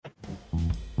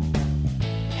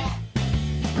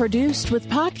produced with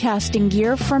podcasting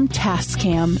gear from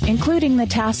Tascam, including the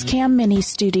Tascam Mini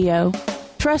Studio.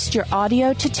 Trust your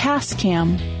audio to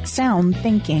Tascam. Sound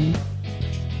thinking.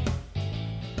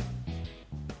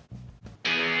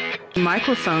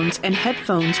 Microphones and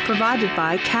headphones provided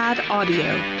by CAD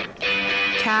Audio.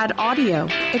 CAD Audio,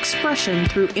 expression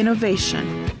through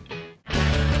innovation.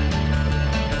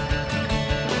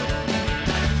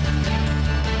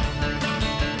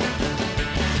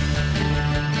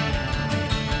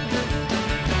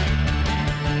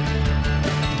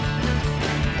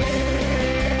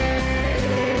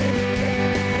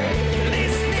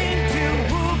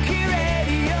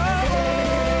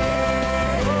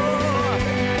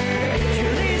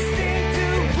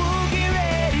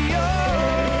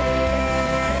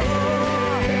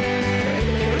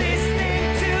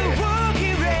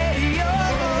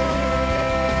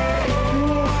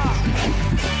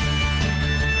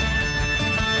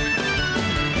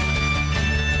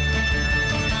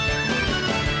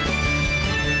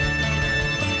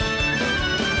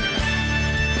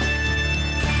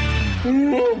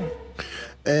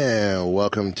 And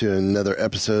welcome to another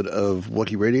episode of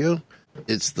Wookie Radio.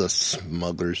 It's the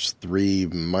Smugglers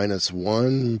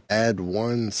 3-1, add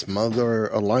one Smuggler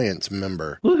Alliance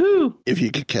member. Woohoo! If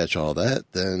you could catch all that,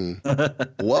 then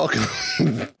welcome.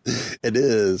 It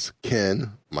is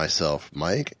Ken, myself,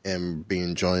 Mike, and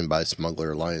being joined by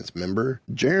Smuggler Alliance member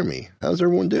Jeremy. How's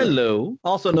everyone doing? Hello.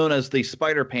 Also known as the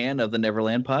Spider-Pan of the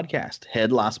Neverland podcast,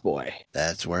 Head Lost Boy.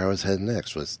 That's where I was heading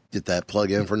next, was get that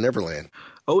plug in for Neverland.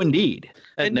 Oh, indeed.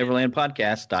 At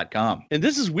neverlandpodcast.com. And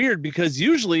this is weird because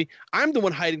usually I'm the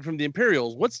one hiding from the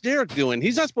Imperials. What's Derek doing?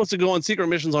 He's not supposed to go on secret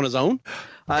missions on his own.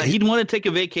 He'd want to take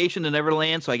a vacation to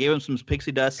Neverland, so I gave him some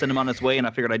pixie dust, sent him on his way, and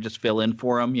I figured I'd just fill in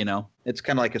for him, you know. It's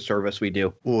kind of like a service we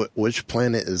do. Which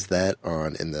planet is that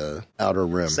on in the Outer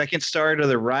Rim? Second star to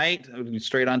the right,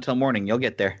 straight on till morning. You'll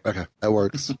get there. Okay, that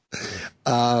works.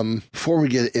 Before we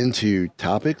get into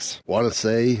topics, I want to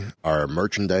say our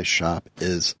merchandise shop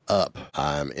is up.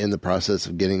 I'm in the process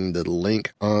of getting the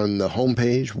link on the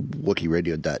homepage,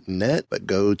 WookieRadio.net, but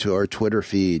go to our Twitter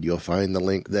feed. You'll find the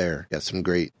link there. Got some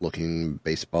great looking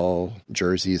baseball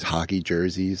jerseys, hockey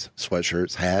jerseys,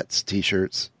 sweatshirts, hats,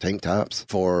 t-shirts, tank tops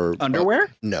for underwear.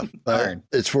 No,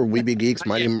 it's for Weeby Geeks,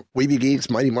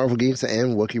 Mighty Marvel Geeks,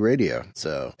 and Wookie Radio.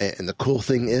 So, and the cool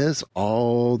thing is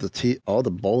all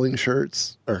the bowling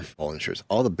shirts,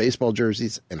 all the baseball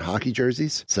jerseys and hockey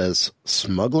jerseys says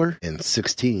Smuggler and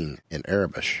 16 in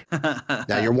Arabic.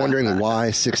 Now you're wondering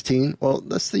why 16? Well,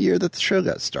 that's the year that the show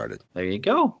got started. There you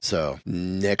go. So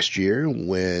next year,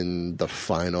 when the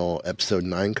final episode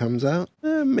 9 comes out,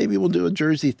 maybe we'll do a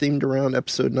jersey themed around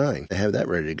episode 9 and have that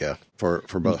ready to go for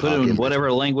both. Put it in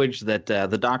whatever language that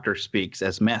the Doctor speaks,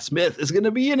 as Matt Smith is going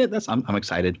to be in it. I'm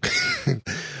excited.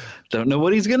 Don't know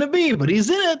what he's going to be, but he's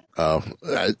in it. Oh,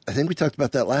 I think we talked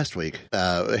about that last week.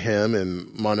 Him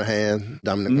and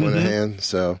Dominic Monaghan.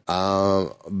 So,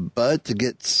 but to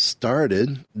get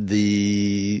started,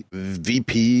 the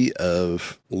VP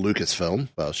of Lucasfilm,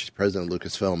 well, she's president of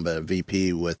Lucasfilm, but a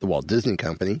VP with the Walt Disney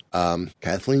Company,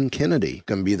 Kathleen Kennedy,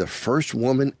 going to be the first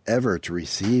woman ever to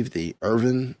receive the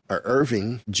Irving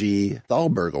G.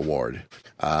 Thalberg Award,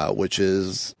 which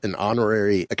is an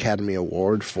honorary Academy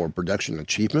Award for production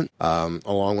achievement.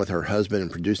 Along with her husband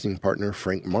and producing partner,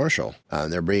 Frank Marshall.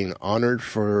 They're being honored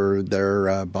for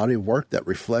their body of work that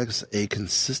reflects a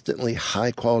consistently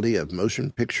high quality of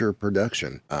motion picture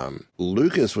production.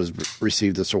 Lucas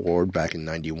received this award back in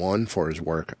 91 for his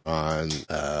work on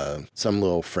some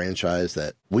little franchise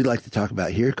that we like to talk about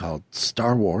here called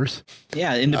Star Wars.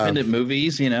 Yeah, independent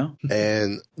movies, you know.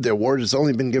 And the award has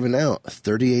only been given out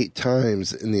 38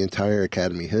 times in the entire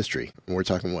Academy history. And we're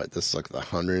talking, this is like the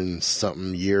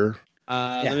 100-something year.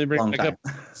 Let me bring back up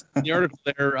the article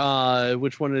there.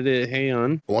 Which one did it? Hang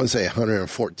on. I want to say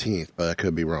 114th, but I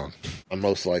could be wrong. I'm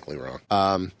most likely wrong.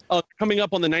 Coming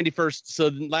up on the 91st. So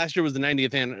last year was the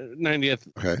 90th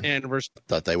anniversary.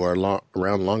 Thought they were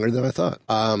around longer than I thought.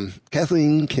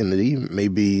 Kathleen Kennedy may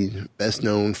be best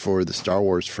known for the Star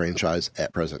Wars franchise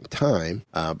at present time,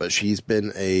 but she's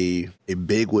been a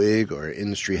bigwig or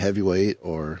industry heavyweight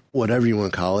or whatever you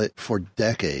want to call it for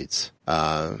decades.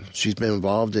 She's been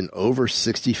involved in over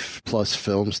 60 plus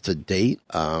films to date,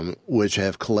 which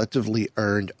have collectively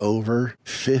earned over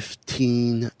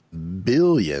 $15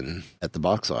 billion at the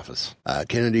box office.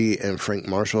 Kennedy and Frank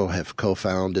Marshall have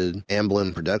co-founded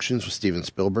Amblin Productions with Steven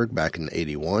Spielberg back in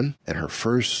 '81, and her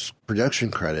first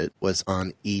production credit was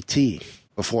on E.T.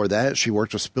 Before that, she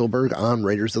worked with Spielberg on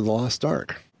Raiders of the Lost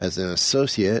Ark as an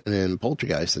associate, and in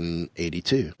Poltergeist in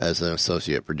 82 as an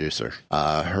associate producer.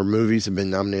 Her movies have been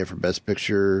nominated for Best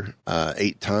Picture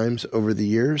 8 times over the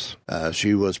years.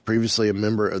 She was previously a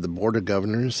member of the Board of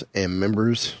Governors, and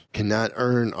members cannot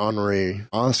earn honorary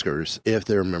Oscars if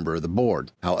they're a member of the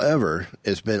board. However,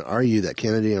 it's been argued that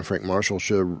Kennedy and Frank Marshall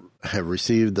should have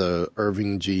received the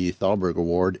Irving G. Thalberg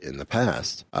Award in the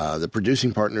past. The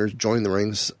producing partners joined the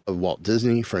ranks of Walt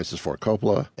Disney, Francis Ford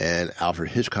Coppola, and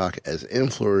Alfred Hitchcock as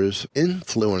influencers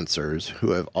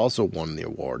who have also won the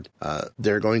award.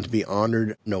 They're going to be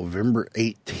honored November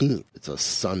 18th. It's a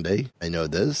Sunday. I know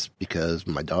this because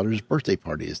my daughter's birthday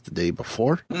party is the day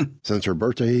before, since her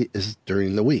birthday is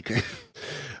during the week.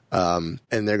 And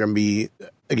they're going to be,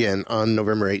 again, on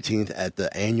November 18th at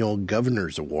the annual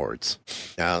Governors Awards.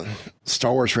 Now,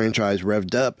 Star Wars franchise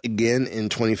revved up again in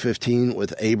 2015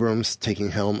 with Abrams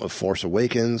taking helm of Force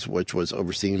Awakens, which was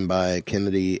overseen by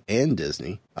Kennedy and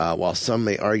Disney. While some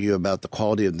may argue about the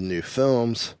quality of the new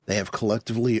films, they have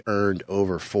collectively earned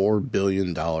over $4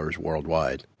 billion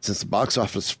worldwide. Since the box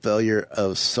office failure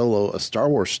of Solo, A Star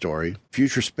Wars Story,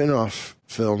 future spin-off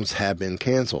films have been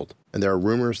canceled. And there are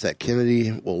rumors that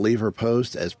Kennedy will leave her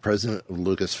post as president of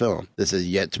Lucasfilm. This is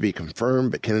yet to be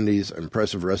confirmed, but Kennedy's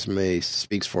impressive resume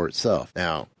speaks for itself.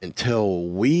 Now, until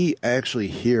we actually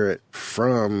hear it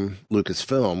from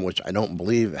Lucasfilm, which I don't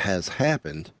believe has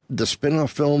happened, the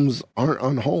spin-off films aren't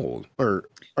on hold or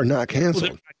are not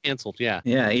canceled. Well, canceled, yeah.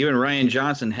 Yeah, even Rian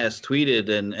Johnson has tweeted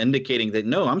and indicating that,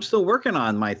 no, I'm still working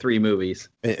on my 3 movies.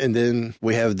 And then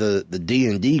we have the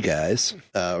D&D guys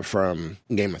from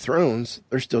Game of Thrones.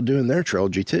 They're still doing their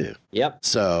trilogy, too. Yep.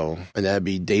 So, and that'd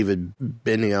be David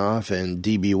Benioff and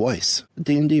D.B. Weiss, the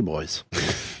D&D boys.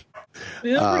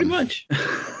 Yeah, pretty much.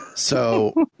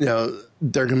 So,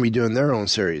 they're going to be doing their own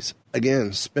series.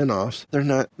 Again, spin-offs, they're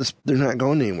not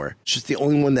going anywhere. It's just the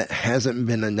only one that hasn't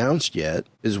been announced yet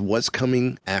is what's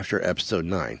coming after episode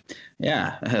 9.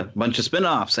 Yeah, a bunch of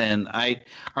spin-offs. And I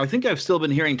think I've still been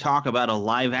hearing talk about a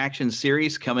live-action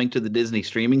series coming to the Disney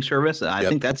streaming service. I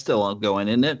think that's still going,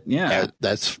 isn't it? Yeah.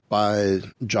 That's by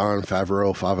Jon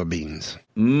Favreau, Fava Beans.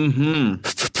 Mm-hmm.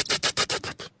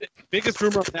 Biggest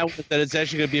rumor on that one is that it's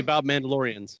actually going to be about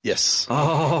Mandalorians. Yes.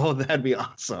 Oh, that'd be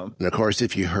awesome. And of course,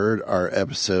 if you heard our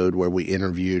episode where we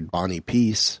interviewed Bonnie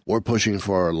Peace, we're pushing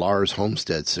for a Lars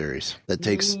Homestead series that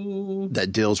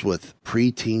deals with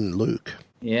preteen Luke.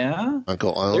 Yeah.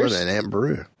 Uncle Owen and Aunt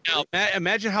Beru. Now,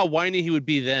 imagine how whiny he would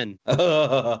be then.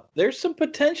 There's some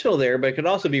potential there, but it could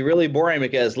also be really boring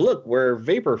because, look, we're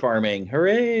vapor farming.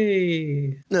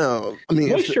 Hooray. No, I mean...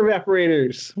 Moisture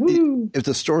evaporators. Woo. If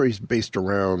the story's based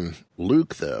around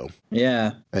Luke, though...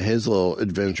 Yeah. And his little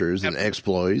adventures and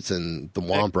exploits and the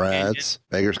Womp Rats,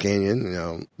 Beggar's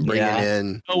Canyon, bringing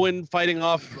in... Owen fighting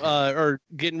off or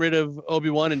getting rid of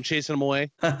Obi-Wan and chasing him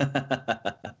away.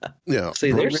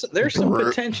 See, there's some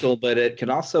potential, but it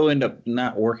can also end up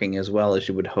not working as well as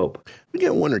you would hope. We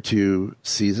get 1 or 2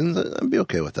 seasons. I'd be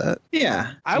okay with that.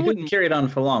 Yeah. I wouldn't carry it on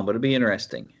for long, but it'd be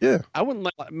interesting. Yeah. I wouldn't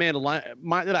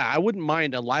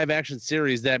mind a live action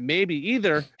series that maybe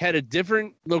either had a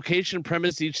different location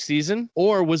premise each season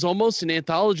or was almost an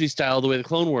anthology style the way the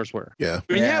Clone Wars were. Yeah.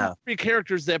 I mean, you have 3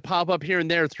 characters that pop up here and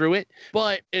there through it,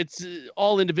 but it's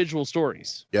all individual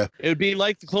stories. Yeah. It would be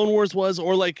like the Clone Wars was,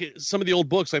 or like some of the old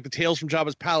books, like the Tales from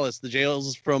Jabba's Palace, the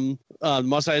Tales from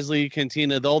Mos Eisley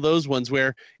Cantina, all those ones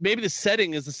where maybe the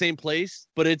setting is the same place,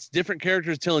 but it's different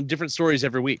characters telling different stories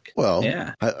every week. Well,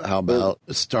 how about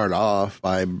start off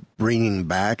by bringing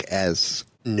back as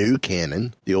new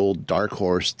canon the old Dark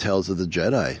Horse Tales of the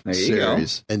Jedi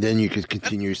series, and then you could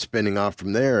continue spinning off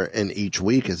from there, and each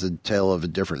week is a tale of a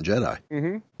different Jedi.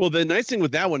 Mm-hmm. Well, the nice thing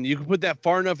with that one, you can put that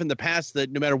far enough in the past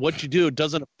that no matter what you do, it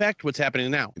doesn't affect what's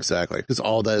happening now. Exactly, because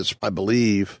all that is, I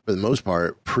believe, for the most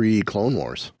part, pre-Clone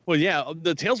Wars. Well, yeah,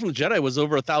 the Tales from the Jedi was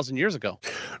over 1,000 years ago.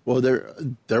 Well,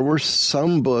 there were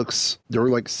some books. There were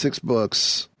like 6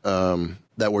 books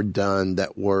that were done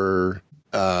that were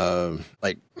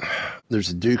like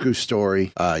there's a Dooku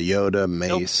story, Yoda,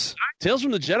 Mace. Tales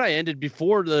from the Jedi ended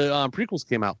before the prequels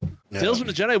came out. No. Tales from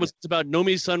the Jedi was about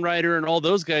Nomi Sunrider and all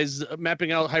those guys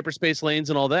mapping out hyperspace lanes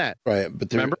and all that. Right,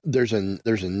 but there's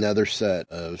another set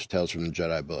of Tales from the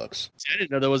Jedi books. I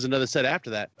didn't know there was another set after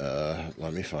that.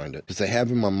 Let me find it, because they have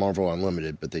them on Marvel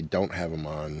Unlimited, but they don't have them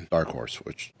on Dark Horse.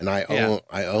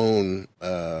 I own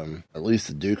at least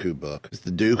the Dooku book.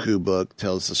 The Dooku book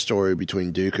tells the story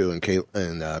between Dooku and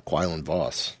Qui-Gon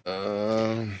Voss.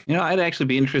 Wars. I'd actually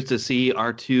be interested to see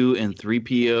R2 and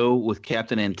 3PO with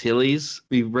Captain Antilles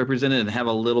be represented and have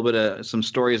a little bit of some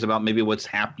stories about maybe what's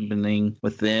happening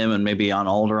with them and maybe on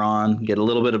Alderaan. Get a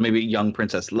little bit of maybe young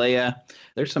Princess Leia.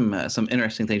 There's some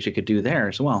interesting things you could do there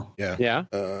as well. Yeah. Yeah.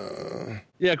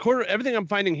 Everything I'm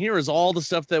finding here is all the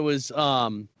stuff that was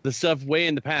the stuff way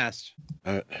in the past.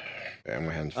 I'm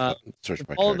going to search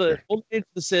my all character. the Old Age of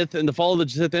the Sith and the Fall of the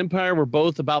Sith Empire were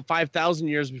both about 5,000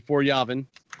 years before Yavin.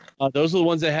 Those are the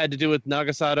ones that had to do with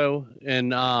Nagasato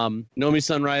and Nomi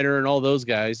Sunrider and all those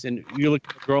guys. And you look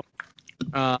at the girl.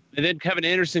 And then Kevin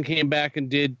Anderson came back and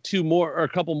did a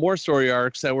couple more story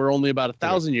arcs that were only about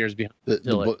 1,000 years behind.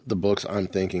 The books I'm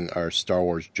thinking are Star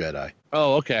Wars Jedi.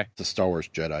 Oh, okay. The Star Wars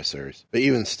Jedi series. But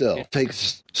even still, take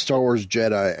Star Wars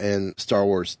Jedi and Star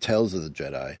Wars Tales of the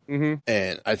Jedi,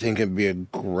 and I think it'd be a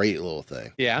great little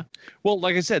thing. Yeah. Well,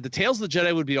 like I said, the Tales of the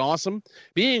Jedi would be awesome.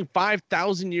 Being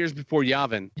 5,000 years before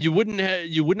Yavin, you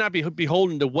would not be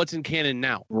beholden to what's in canon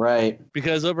now. Right.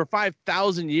 Because over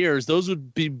 5,000 years, those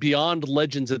would be beyond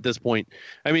legends at this point.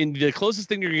 I mean, the closest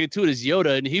thing you're going to get to it is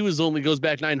Yoda, and he only goes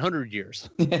back 900 years.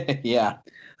 Yeah.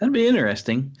 That'd be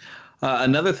interesting.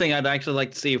 Another thing I'd actually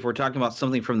like to see, if we're talking about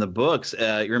something from the books,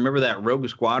 you remember that Rogue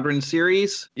Squadron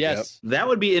series? Yes. Yep. That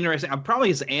would be interesting. Probably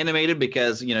it's animated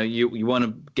because, you want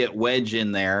to get Wedge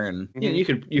in there, and you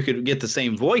could get the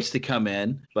same voice to come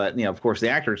in, but, of course, the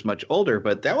actor is much older,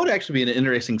 but that would actually be an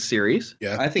interesting series.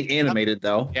 Yeah. I think animated,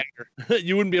 though.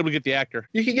 You wouldn't be able to get the actor.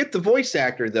 You could get the voice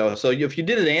actor, though, so if you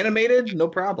did it animated, no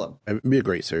problem. It'd be a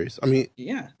great series. I mean,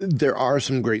 yeah, there are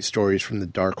some great stories from the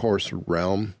Dark Horse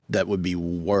realm that would be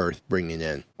worth bringing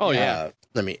in. Oh, yeah.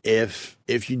 I mean, if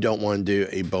you don't want to do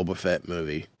a Boba Fett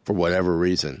movie for whatever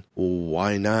reason,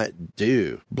 why not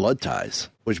do Blood Ties,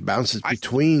 which bounces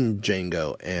between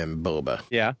Jango and Boba?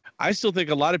 Yeah. I still think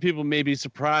a lot of people may be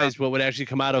surprised what would actually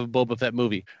come out of a Boba Fett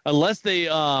movie, unless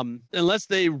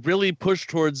they really push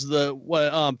towards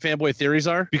what fanboy theories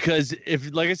are. Because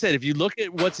like I said, if you look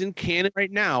at what's in canon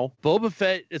right now, Boba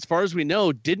Fett, as far as we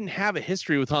know, didn't have a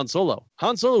history with Han Solo.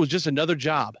 Han Solo was just another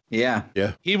job. Yeah.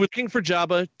 He was looking for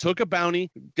Jabba, took a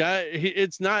bounty.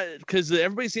 It's not because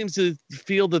everybody seems to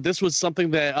feel that this was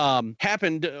something that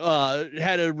happened,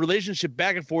 had a relationship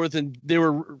back and forth, and they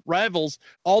were rivals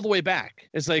all the way back.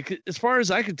 It's like, as far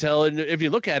as I could tell, and if you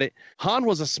look at it, Han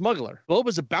was a smuggler.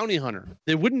 Boba's a bounty hunter.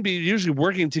 They wouldn't be usually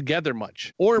working together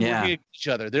much or working against each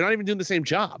other. They're not even doing the same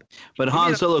job. But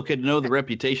Han Solo could know the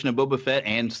reputation of Boba Fett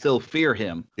and still fear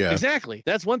him. Yeah, exactly.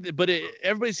 That's one thing. But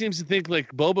everybody seems to think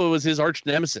like Boba was his arch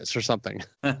nemesis or something.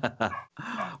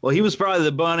 Well, he was probably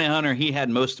the bounty hunter he had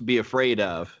most to be afraid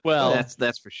of. Well,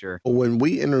 that's for sure. When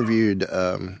we interviewed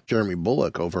Jeremy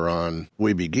Bullock over on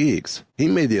Weeby Geeks, he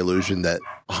made the illusion that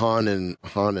Han and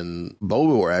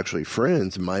Boba were actually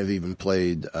friends and might have even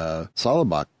played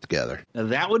Salabak together. Now,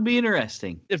 that would be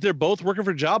interesting. If they're both working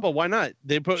for Jabba, why not?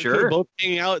 Could have both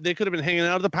hanging out. They could have been hanging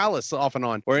out at the palace off and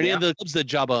on, or any of the clubs that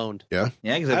Jabba owned. Yeah,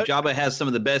 because if Jabba has some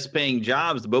of the best paying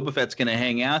jobs, the Boba Fett's going to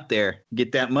hang out there,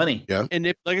 get that money. Yeah, and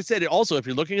like I said, also if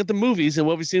you're looking at the movies and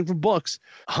what we've seen from books,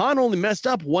 Han only messed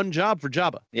up one job for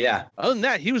Jabba. Yeah. Other than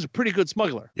that, he was a pretty good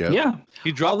smuggler. Yeah.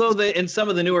 Although in some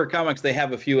of the newer comics, they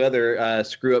have a few other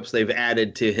screw ups they've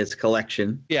added to his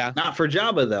collection. Yeah. Not for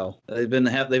Jabba though.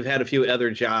 They've had a few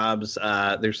other jobs.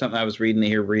 There's something I was reading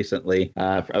here recently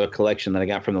of a collection that I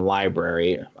got from the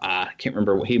library. I can't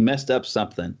remember. He messed up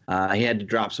something. He had to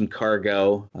drop some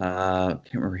cargo.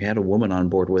 Can't remember. He had a woman on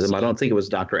board with him. I don't think it was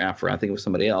Dr. Aphra. I think it was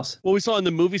somebody else. Well, we saw in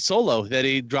the movie Solo that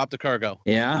he dropped the cargo.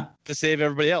 Yeah. To save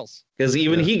everybody else. Because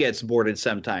even he gets boarded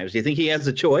sometimes. Do you think he has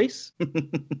a choice?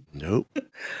 Nope.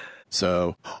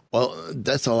 So, well,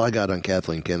 that's all I got on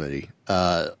Kathleen Kennedy.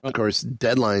 Of course,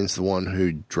 Deadline's the one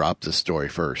who dropped the story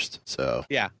first. So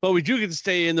yeah, but we do get to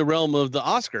stay in the realm of the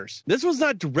Oscars. This was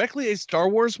not directly a Star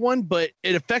Wars one, but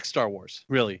it affects Star Wars.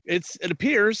 Really, it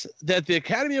appears that the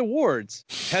Academy Awards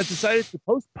has decided to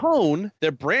postpone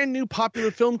their brand new popular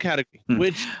film category,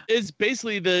 which is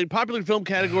basically the popular film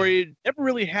category. Never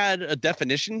really had a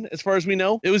definition, as far as we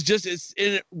know. It was just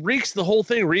it reeks. The whole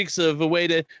thing reeks of a way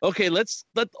to let's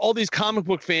let all these comic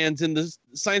book fans and the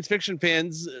science fiction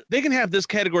fans, they can have this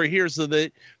category here so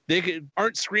that they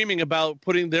aren't screaming about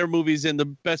putting their movies in the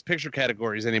best picture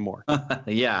categories anymore.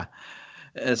 Yeah.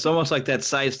 It's almost like that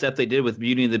sidestep they did with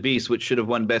Beauty and the Beast, which should have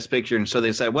won Best Picture. And so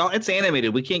they said, well, it's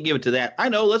animated. We can't give it to that. I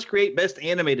know. Let's create Best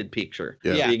Animated Picture.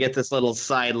 Yeah. So you get this little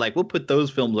side, like, we'll put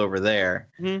those films over there.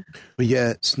 But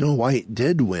yet, Snow White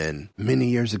did win many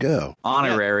years ago.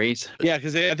 Honoraries. Yeah,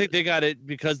 because I think they got it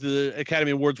because the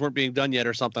Academy Awards weren't being done yet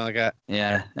or something like that.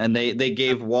 Yeah. And they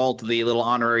gave Walt the little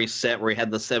honorary set where he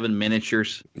had the 7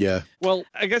 miniatures. Yeah. Well,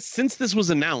 I guess since this was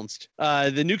announced,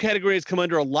 the new category has come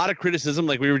under a lot of criticism,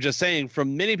 like we were just saying,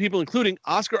 from many people, including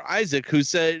Oscar Isaac, who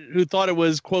thought it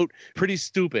was, quote, pretty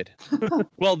stupid.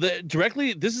 Well, this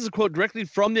is a quote directly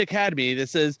from the Academy that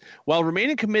says, while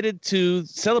remaining committed to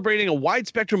celebrating a wide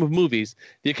spectrum of movies,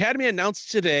 the Academy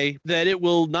announced today that it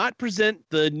will not present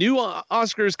the new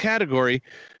Oscars category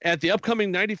at the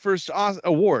upcoming 91st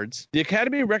Awards. The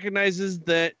Academy recognizes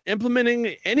that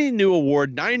implementing any new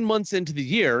award 9 months into the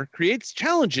year creates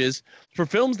challenges for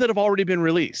films that have already been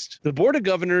released. The Board of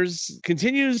Governors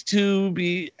continues to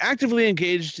be actively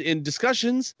engaged in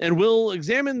discussions and will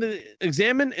examine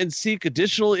and seek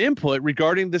additional input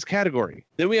regarding this category.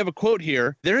 Then we have a quote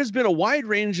here. There has been a wide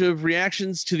range of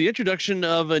reactions to the introduction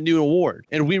of a new award,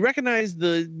 and we recognize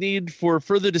the need for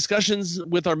further discussions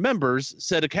with our members,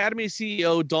 said Academy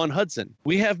CEO Dawn Hudson.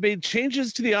 We have made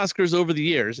changes to the Oscars over the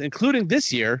years, including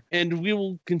this year, and we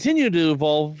will continue to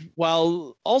evolve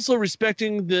while also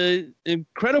respecting the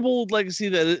incredible legacy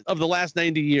of the last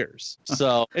 90 years.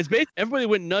 So it's basically everybody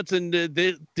went nuts, and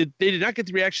they did not get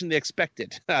the reaction they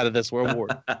expected out of this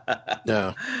award.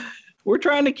 No. We're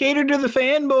trying to cater to the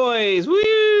fanboys.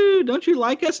 Woo! Don't you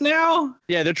like us now?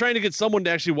 Yeah, they're trying to get someone to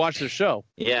actually watch their show.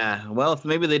 Yeah. Well, if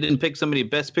maybe they didn't pick so many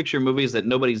Best Picture movies that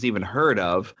nobody's even heard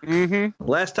of. Mm-hmm.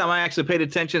 Last time I actually paid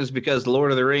attention is because Lord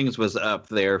of the Rings was up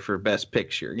there for Best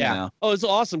Picture. You know? Oh, it's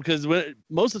awesome because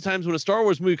most of the times when a Star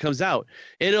Wars movie comes out,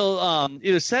 it'll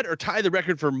either set or tie the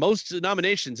record for most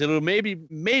nominations. It'll maybe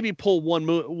pull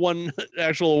one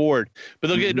actual award, but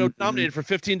they'll get nominated for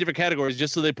 15 different categories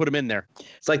just so they put them in there.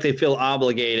 It's like they feel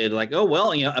obligated, like, oh,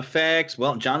 well, effects.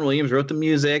 Well, John Williams wrote the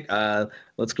music.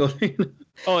 Let's go.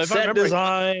 Oh, if I remember,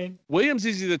 design. Williams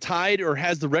is either tied or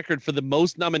has the record for the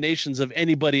most nominations of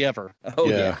anybody ever. Oh,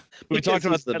 yeah. We talked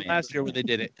about that last year when they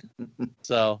did it.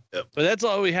 So, But that's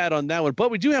all we had on that one.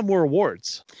 But we do have more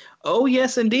awards. Oh,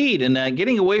 yes, indeed. And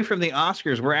getting away from the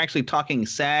Oscars, we're actually talking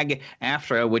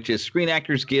SAG-AFTRA, which is Screen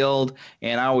Actors Guild.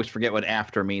 And I always forget what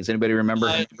AFTRA means. Anybody remember?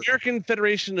 American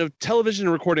Federation of Television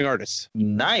and Recording Artists.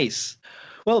 Nice.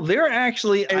 Well, there are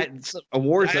actually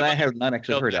awards that I have not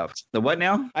actually heard of. The what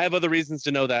now? I have other reasons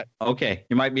to know that. Okay.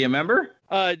 You might be a member?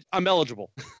 I'm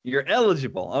eligible. You're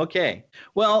eligible. Okay.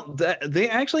 Well, they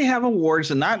actually have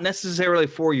awards, and not necessarily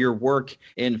for your work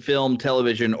in film,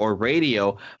 television, or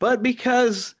radio, but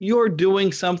because you're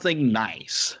doing something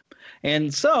nice.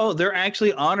 And so they're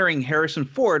actually honoring Harrison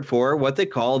Ford for what they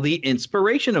call the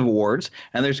Inspiration Awards.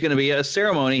 And there's going to be a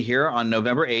ceremony here on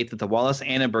November 8th at the Wallace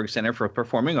Annenberg Center for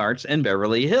Performing Arts in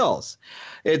Beverly Hills.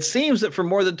 It seems that for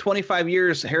more than 25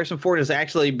 years, Harrison Ford has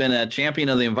actually been a champion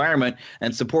of the environment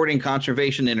and supporting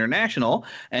Conservation International.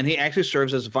 And he actually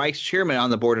serves as vice chairman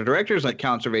on the board of directors at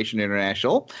Conservation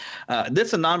International. This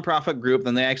is a nonprofit group,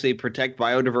 and they actually protect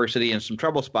biodiversity in some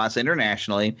trouble spots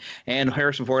internationally. And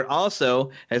Harrison Ford also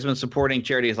has been supporting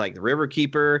charities like the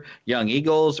Riverkeeper, Young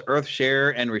Eagles,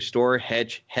 Earthshare, and Restore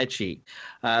Hetchy.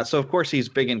 So, of course, he's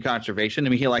big in conservation. I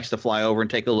mean, he likes to fly over and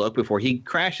take a look before he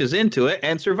crashes into it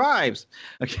and survives.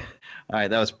 Okay. All right,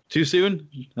 that was too soon?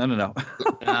 I don't know.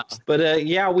 But,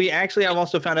 yeah, we actually have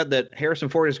also found out that Harrison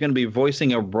Ford is going to be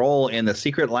voicing a role in The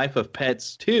Secret Life of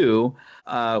Pets 2,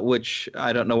 which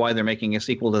I don't know why they're making a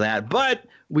sequel to that. But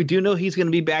we do know he's going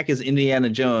to be back as Indiana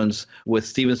Jones with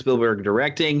Steven Spielberg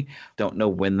directing. Don't know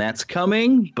when that's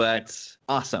coming, but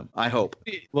awesome, I hope.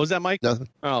 What was that, Mike? Nothing.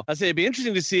 Oh, I say it'd be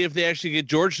interesting to see if they actually get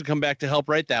George to come back to help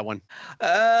write that one.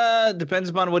 Depends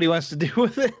upon what he wants to do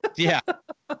with it. Yeah.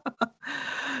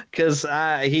 Because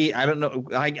I don't know.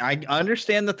 I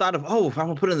understand the thought of, if I'm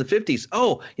going to put it in the 50s.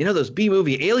 Oh, those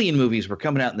B-movie alien movies were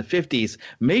coming out in the 50s.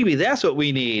 Maybe that's what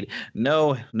we need.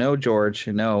 No, George.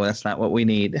 No, that's not what we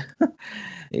need.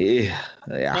 Yeah.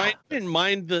 I didn't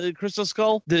mind the Crystal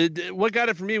Skull. What got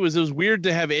it for me was it was weird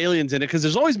to have aliens in it because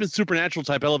there's always been supernatural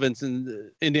type elements in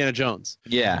Indiana Jones.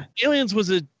 Yeah. Aliens was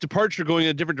a departure going in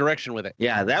a different direction with it.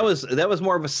 Yeah, that was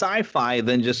more of a sci-fi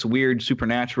than just weird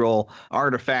supernatural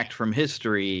artifact from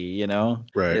history,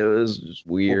 Right. It was just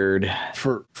weird.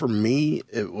 For me,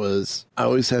 it was, I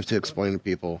always have to explain to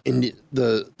people in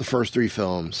the first three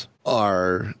films,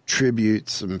 are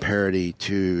tributes and parody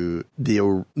to the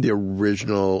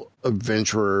original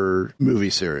Adventurer movie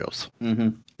serials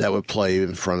that would play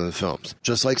in front of the films.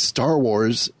 Just like Star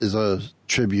Wars is a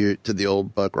tribute to the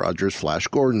old Buck Rogers, Flash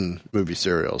Gordon movie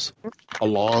serials,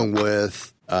 along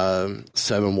with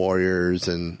Seven Warriors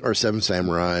or Seven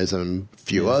Samurais and a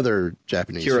few other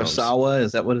Japanese Kurosawa, films.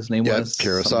 Is that what his name was?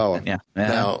 Kurosawa. Like yeah.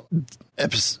 Now,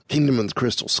 Kingdom of the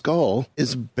Crystal Skull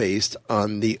is based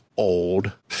on the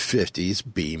old 50s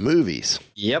B movies.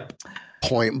 Yep.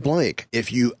 Point blank.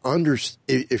 If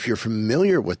you're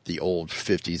familiar with the old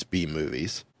 50s B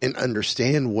movies and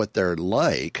understand what they're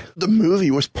like, the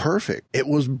movie was perfect. It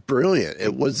was brilliant.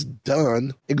 It was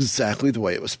done exactly the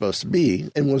way it was supposed to be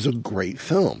and was a great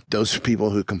film. Those people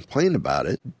who complain about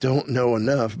it don't know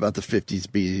enough about the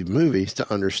 50s B movies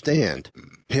to understand.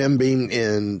 Him being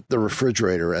in the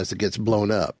refrigerator as it gets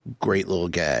blown up, great little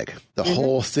gag. The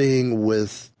whole thing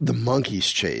with the monkeys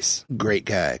chase, great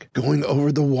gag. Going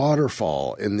over the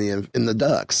waterfall in the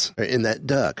ducks, or in that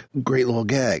duck, great little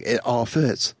gag. It all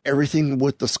fits. Everything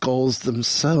with the skulls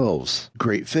themselves,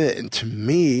 great fit. And to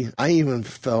me, I even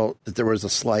felt that there was a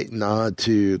slight nod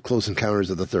to Close Encounters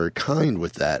of the Third Kind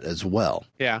with that as well.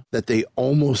 Yeah. That they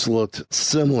almost looked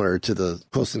similar to the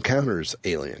Close Encounters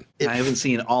alien. I haven't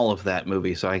seen all of that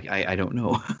movie, so I don't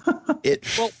know. It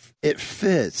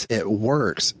fits. It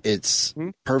works. It's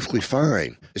perfectly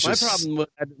fine. It's My problem with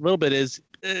a little bit is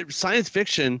science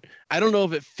fiction. I don't know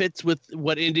if it fits with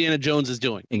what Indiana Jones is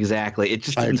doing. Exactly. It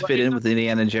just doesn't fit in with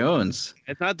Indiana Jones.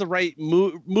 It's not the right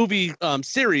movie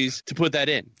series to put that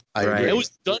in. I agree. It was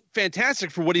done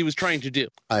fantastic for what he was trying to do.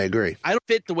 I agree. I don't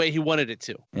fit the way he wanted it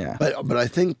to. Yeah. But I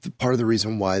think part of the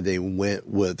reason why they went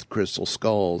with Crystal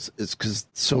Skulls is because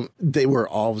they were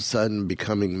all of a sudden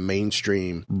becoming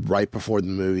mainstream right before the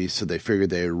movie, so they figured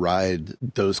they would ride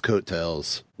those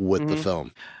coattails with the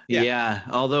film. Yeah,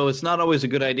 although it's not always a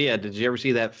good idea. Did you ever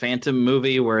see that Phantom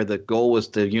movie where the goal was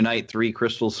to unite 3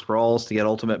 crystal skulls to get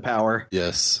ultimate power?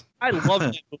 Yes. I love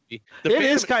that movie. It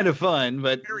is kind of fun,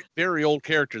 but very, very old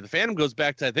character. The Phantom goes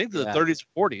back to, I think, the 30s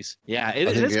or 40s. Yeah, it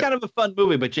is kind of a fun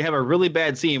movie, but you have a really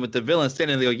bad scene with the villain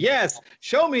standing there, yes,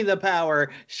 show me the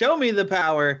power, show me the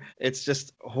power. It's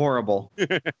just horrible.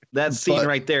 That scene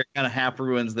right there kind of half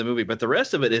ruins the movie, but the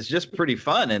rest of it is just pretty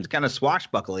fun and kind of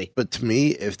swashbuckly. But to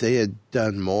me, if they had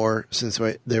done more, since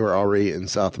they were already in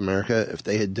South America, if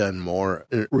they had done more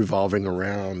revolving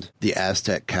around the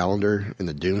Aztec calendar and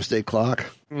the Doomsday Clock,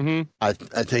 I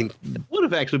think it would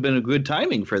have actually been a good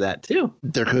timing for that too.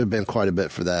 There could have been quite a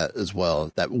bit for that as well.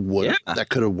 That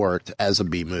could have worked as a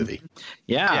B movie.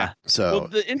 Yeah. So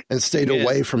and stayed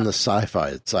away from the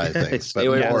sci-fi side of things,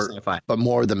 but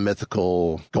more the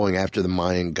mythical, going after the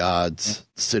Mayan gods,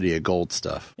 City of Gold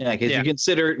stuff. Yeah, because you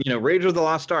consider, Raiders of the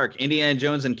Lost Ark, Indiana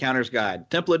Jones encounters God,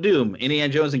 Temple of Doom,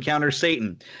 Indiana Jones encounters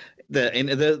Satan.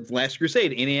 The Last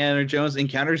Crusade, Indiana Jones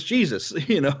encounters Jesus.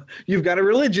 You've got a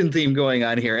religion theme going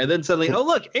on here. And then suddenly, oh,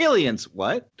 look, aliens.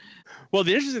 What? Well,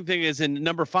 the interesting thing is in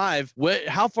number 5,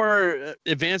 how far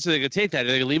advanced are they going to take that? Are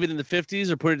they going to leave it in the 50s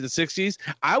or put it in the 60s?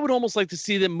 I would almost like to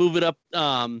see them move it up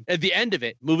at the end of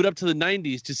it, move it up to the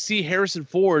 90s to see Harrison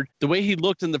Ford, the way he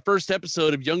looked in the first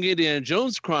episode of Young Indiana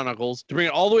Jones Chronicles, to bring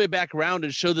it all the way back around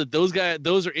and show that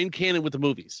those are in canon with the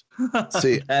movies.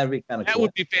 See, that'd be kind of cool. That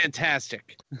would be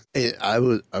fantastic. I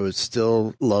would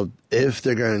still love if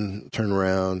they're going to turn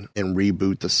around and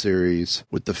reboot the series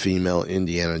with the female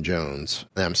Indiana Jones.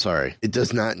 I'm sorry. It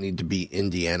does not need to be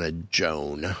Indiana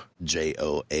Joan,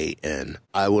 Joan.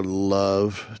 I would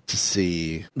love to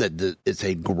see that it's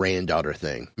a granddaughter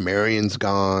thing. Marion's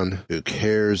gone. Who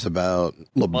cares about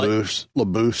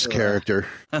LaBeouf's character?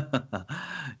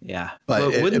 Yeah.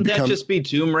 But wouldn't that just be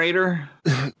Tomb Raider?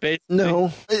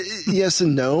 No. Yes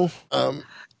and no.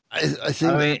 I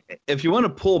think if you want to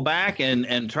pull back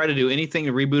and try to do anything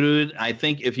rebooted, I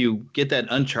think if you get that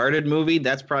Uncharted movie,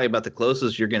 that's probably about the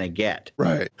closest you're going to get.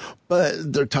 Right.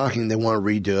 But they want to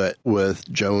redo it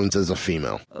with Jones as a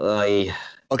female.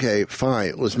 Okay,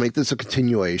 fine. Let's make this a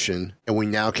continuation, and we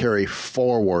now carry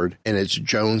forward, and it's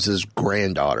Jones's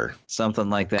granddaughter. Something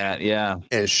like that, yeah.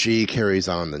 And she carries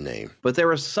on the name. But there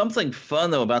was something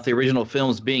fun, though, about the original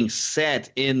films being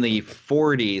set in the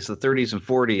 40s, the 30s and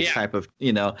 40s type of,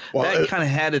 that kind of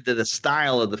added to the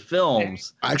style of the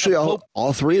films. Actually,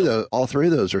 all three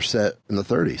of those are set in the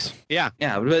 30s. Yeah.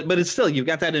 Yeah, but it's still, you've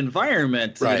got that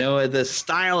environment, the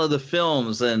style of the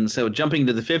films. And so jumping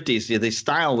to the 50s, the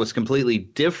style was completely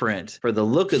different for the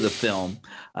look of the film.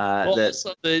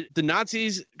 Also, the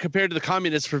Nazis compared to the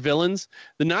communists for villains,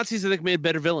 the Nazis I think made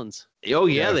better villains. Oh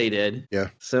yeah, they did. Yeah.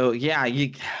 So yeah,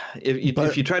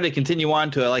 if you try to continue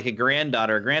on to a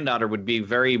granddaughter would be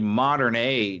very modern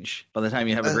age by the time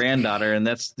you have a granddaughter, and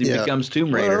it becomes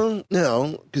Tomb Raider. Well,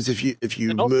 no, because if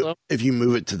you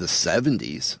move it to the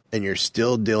 70s and you're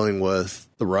still dealing with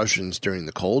the Russians during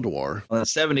the Cold War. Well, in the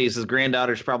 70s, his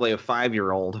granddaughter's probably a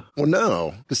 5-year-old. Well,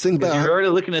 no, because think about you're already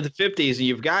looking at the 50s,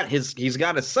 and he's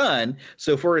got a son.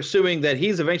 So if we're assuming that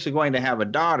he's eventually going to have a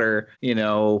daughter,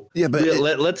 but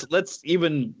let's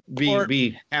even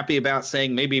be happy about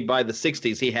saying maybe by the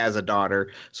 60s he has a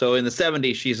daughter. So in the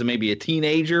 70s she's maybe a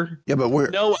teenager. Yeah, but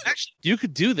actually you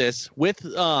could do this with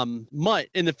Mutt.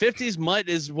 In the 50s, Mutt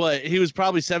is what he was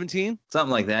probably 17,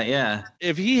 something like that. Yeah.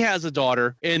 If he has a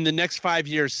daughter in the next 5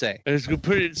 years, say, it's going to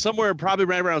put it somewhere probably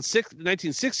right around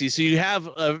 1960. So you have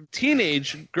a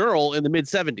teenage girl in the mid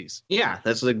 70s. Yeah,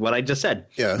 that's like what I just said.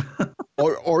 Yeah.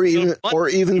 or even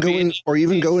go into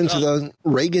the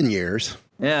Reagan years.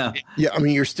 Yeah. Yeah, I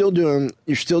mean, you're still dealing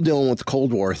with the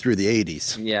Cold War through the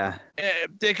 80s. Yeah.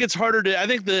 It gets harder to. I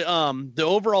think the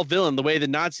overall villain, the way the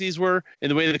Nazis were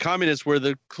and the way the communists were,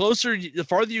 the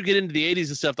farther you get into the 80s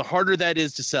and stuff, the harder that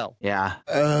is to sell. Yeah.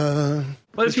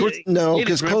 But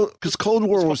because Cold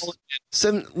War was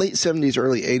late 70s,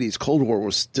 early 80s. Cold War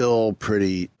was still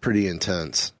pretty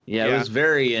intense. Yeah, it was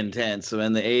very intense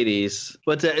in the 80s.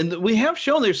 But and we have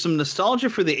shown there's some nostalgia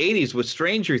for the 80s with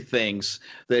Stranger Things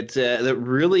that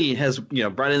really has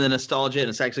brought in the nostalgia, and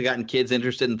it's actually gotten kids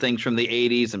interested in things from the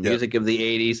 80s and music of the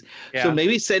 80s. Yeah. So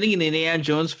maybe setting an Indiana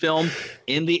Jones film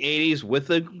in the 80s with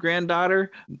a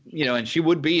granddaughter, and she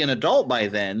would be an adult by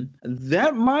then,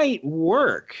 that might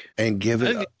work. And give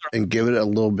it a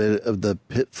little bit of the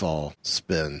Pitfall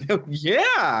spin.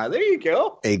 Yeah, there you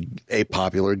go. A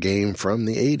popular game from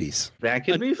the 80s. That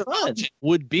could be fun.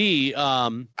 Would be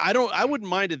I wouldn't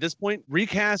mind at this point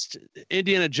recast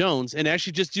Indiana Jones and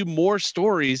actually just do more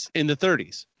stories in the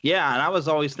 30s. Yeah, and I was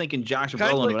always thinking Josh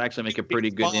Brolin would actually make a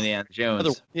pretty good Indiana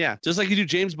Jones. Yeah, just like you do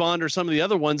James Bond or some of the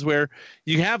other ones where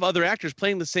you have other actors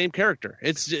playing the same character.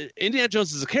 It's Indiana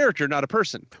Jones is a character, not a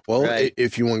person. Well,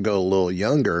 if you want to go a little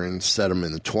younger and set them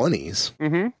in the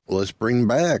 20s, let's bring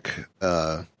back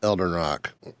Eldon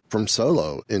Rock from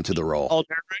Solo into the role.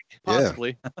 Alden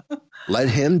possibly. Yeah. Let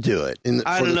him do it for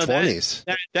the 20s.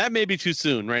 That may be too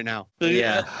soon right now.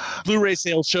 Yeah. Blu-ray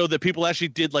sales show that people actually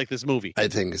did like this movie. I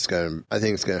think it's going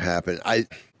to happen.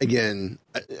 Again,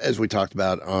 as we talked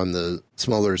about on the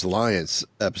Smulders Alliance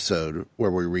episode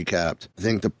where we recapped, I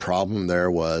think the problem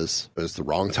there was the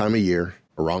wrong time of year,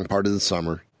 the wrong part of the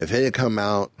summer. If it had come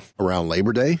out around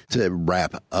Labor Day to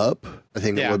wrap up, I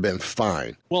think it would have been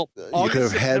fine. Well,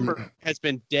 August, September has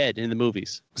been dead in the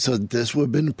movies. So this would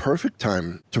have been the perfect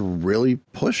time to really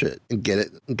push it and get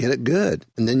it good.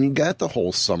 And then you got the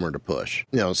whole summer to push.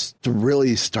 To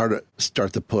really start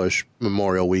the push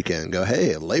Memorial Weekend. Go,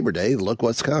 hey, Labor Day, look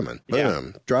what's coming.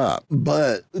 Boom, drop.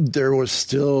 But there was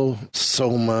still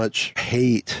so much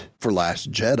hate for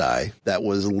Last Jedi that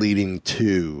was leading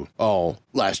to,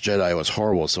 Last Jedi was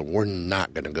horrible, so we're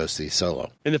not going to go see Solo.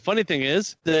 And the funny thing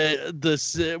is,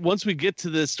 once we get to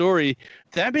the story,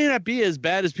 that may not be as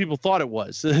bad as people thought it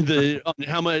was.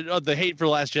 How much the hate for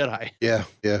Last Jedi. Yeah.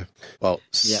 Well,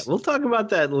 we'll talk about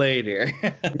that later.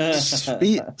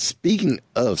 Speaking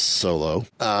of Solo,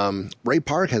 Ray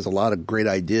Park has a lot of great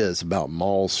ideas about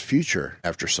Maul's future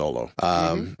after Solo.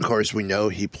 Of course, we know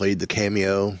he played the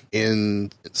cameo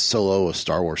in Solo: A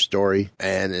Star Wars Story,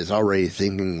 and is already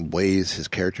thinking ways his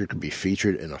character could be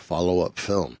featured in a follow-up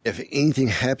film. If anything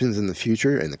happens in the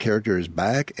future and the character is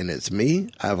back and it's me,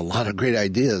 I have a lot of great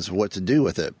ideas what to do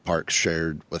with it. Park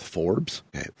shared with Forbes.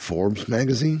 Okay, Forbes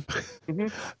magazine.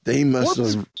 They must have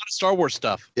a lot of Star Wars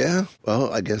stuff. Yeah.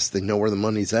 Well, I guess they know where the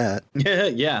money's at.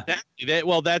 Yeah.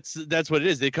 That's what it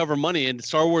is. They cover money, and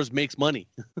Star Wars makes money.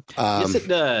 Yes, it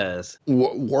does.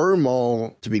 Were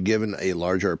Maul to be given a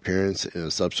larger appearance in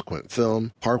a subsequent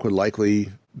film, Park would likely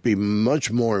be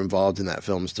much more involved in that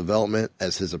film's development,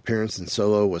 as his appearance in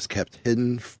Solo was kept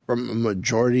hidden from a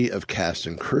majority of cast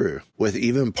and crew, with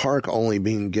even Park only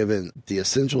being given the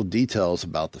essential details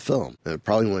about the film. And it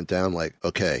probably went down like,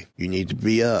 okay, you need to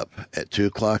be up at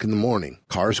 2:00 in the morning.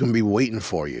 Car's going to be waiting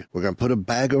for you. We're going to put a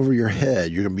bag over your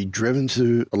head. You're going to be driven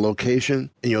to a location,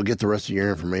 and you'll get the rest of your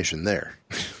information there.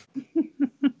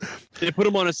 They put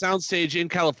him on a soundstage in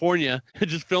California and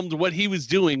just filmed what he was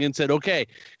doing and said, okay,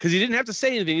 because he didn't have to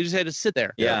say anything. He just had to sit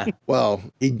there. Yeah. Well,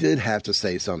 he did have to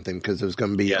say something because it was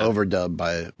going to be overdubbed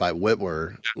by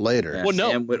Witwer later. Yeah, well,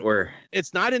 no, Sam Witwer.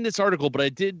 It's not in this article,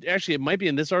 but it might be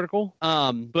in this article.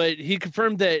 But he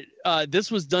confirmed that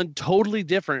this was done totally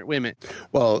different. Wait a minute.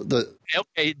 Well,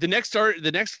 Okay, the next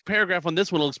paragraph on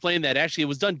this one will explain that actually it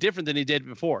was done different than he did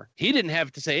before. He didn't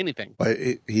have to say anything.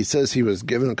 he says he was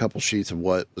given a couple sheets of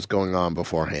what was going on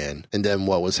beforehand and then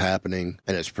what was happening,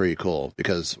 and it's pretty cool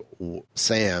because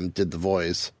Sam did the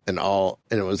voice and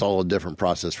it was all a different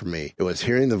process for me. It was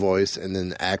hearing the voice and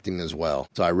then acting as well.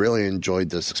 So I really enjoyed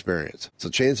this experience. So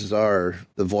chances are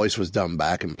the voice was done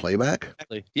back in playback.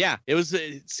 Exactly. Yeah, it was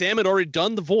Sam had already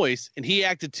done the voice and he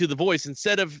acted to the voice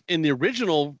instead of in the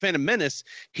original Phantom Menace.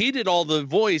 He did all the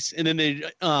voice and then they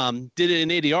did it in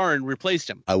ADR and replaced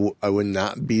him. I would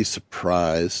not be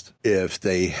surprised if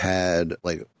they had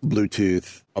like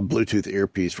a Bluetooth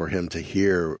earpiece for him to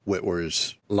hear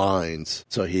Witwer's lines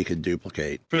so he could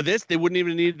duplicate. For this, they wouldn't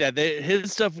even need that.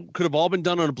 His stuff could have all been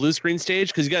done on a blue screen stage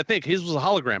because you got to think his was a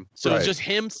hologram. So Right. It's just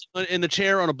him in the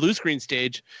chair on a blue screen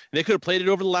stage. And they could have played it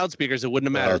over the loudspeakers. It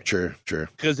wouldn't have mattered. True.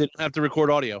 Because they don't have to record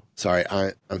audio. Sorry,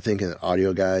 I'm thinking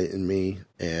audio guy in me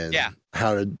and Yeah.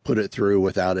 how to put it through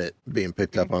without it being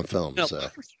picked up on film. No, So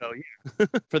yeah.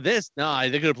 For this, no,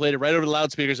 they could have played it right over the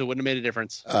loudspeakers. It wouldn't have made a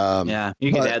difference. Yeah,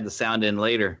 you could but- add the sound in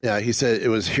later. Yeah, he said it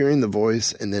was hearing the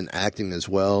voice and then acting as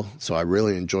well. So I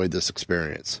really enjoyed this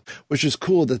experience, which is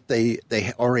cool that they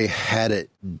already had it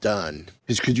done.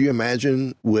 Because could you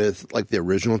imagine with like the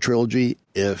original trilogy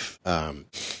if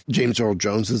James Earl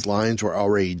Jones's lines were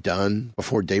already done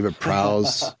before David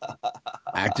Prowse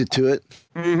acted to it?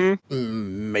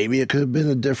 Mm-hmm. Maybe it could have been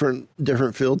a different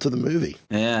feel to the movie.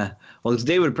 Yeah. Well, because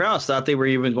David Prowse thought they were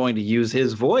even going to use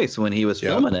his voice when he was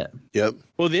filming it. Yep.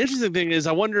 Well, the interesting thing is,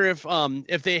 I wonder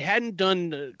if they hadn't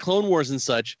done Clone Wars and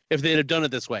such, if they'd have done it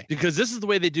this way. Because this is the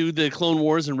way they do the Clone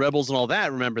Wars and Rebels and all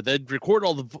that. Remember, they'd record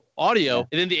all the audio,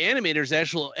 and then the animators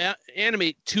actually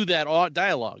animate to that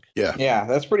dialogue. Yeah. Yeah,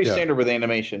 that's pretty Yeah. standard with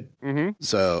animation. Mm-hmm.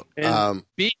 So, And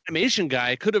being an animation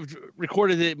guy could have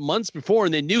recorded it months before,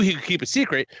 and they knew he could keep a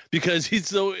secret because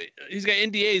he's got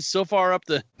NDAs so far up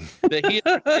that he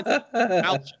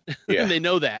ouch. Yeah. They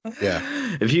know that. yeah.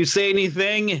 If you say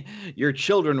anything, your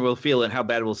children will feel it, how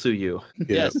bad it will sue you. Yeah.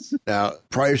 Yes. Now,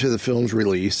 prior to the film's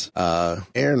release,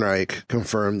 Ehrenreich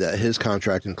confirmed that his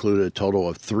contract included a total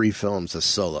of 3 films as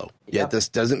solo. Yet this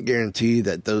doesn't guarantee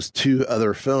that those 2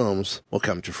 other films will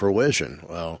come to fruition.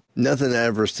 Well, nothing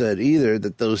ever said either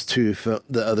that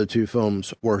the other 2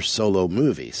 films were solo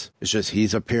movies. It's just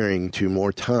he's appearing 2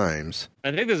 more times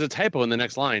I think there's a typo in the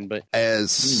next line, but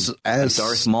as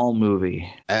Darth Maul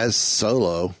movie. as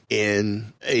Solo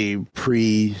in a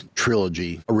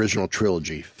original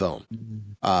trilogy film.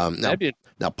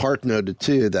 Now, Park noted,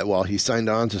 too, that while he signed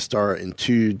on to star in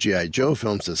 2 G.I. Joe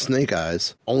films as Snake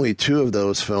Eyes, only 2 of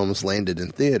those films landed in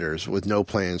theaters, with no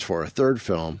plans for a third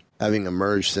film, having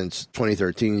emerged since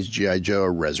 2013's G.I. Joe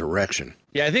Resurrection.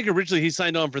 yeah, I think originally he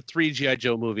signed on for 3 G.I.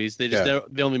 Joe movies. They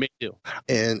only made 2.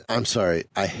 And I'm sorry,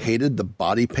 I hated the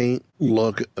body paint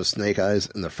look of Snake Eyes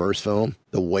in the first film.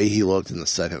 The way he looked in the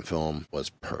second film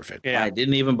was perfect. Yeah, I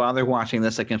didn't even bother watching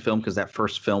the second film because that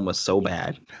first film was so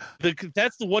bad.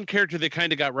 that's the one character they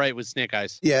kind of got right with Snake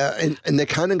Eyes. Yeah, and they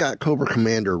kind of got Cobra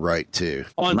Commander right, too.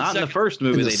 Not in the first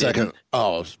movie In the they second,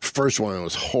 didn't. first one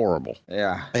was horrible.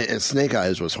 Yeah. And Snake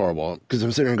Eyes was horrible because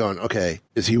I'm sitting there going, okay,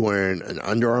 is he wearing an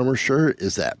Under Armour shirt?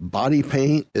 Is that body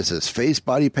paint? Is his face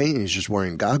body paint? And he's just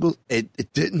wearing goggles?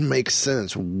 It didn't make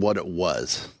sense what it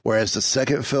was. Whereas the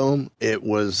second film, it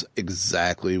was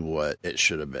exactly what it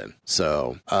should have been.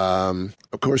 So,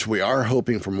 of course, we are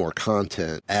hoping for more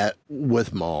content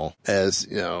with Maul, as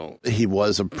you know, he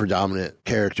was a predominant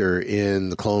character in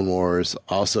the Clone Wars.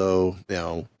 Also, you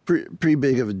know, pretty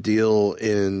big of a deal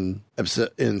in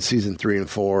season 3 and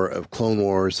 4 of Clone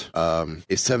Wars. A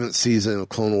 7th season of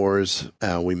Clone Wars,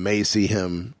 we may see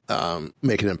him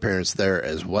make an appearance there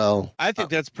as well. I think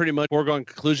that's pretty much foregone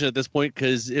conclusion at this point,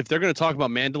 because if they're going to talk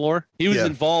about Mandalore, he was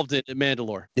involved in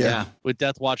Mandalore. Yeah. With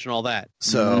Death Watch and all that.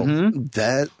 So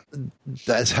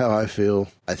that's how I feel.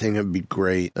 I think it'd be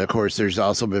great. And of course, there's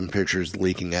also been pictures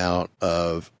leaking out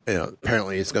of, you know,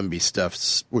 apparently it's going to be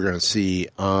stuff we're going to see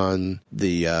on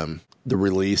the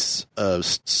release of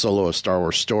Solo: A Star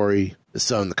Wars Story.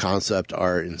 Some of the concept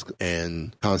art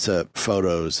and concept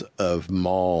photos of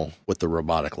Maul with the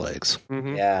robotic legs.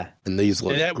 Mm-hmm. Yeah. And these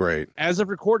look great. As of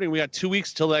recording, we got 2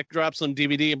 weeks till that drops on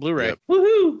DVD and Blu-ray. Yep.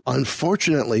 Woohoo!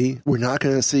 Unfortunately, we're not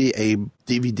going to see a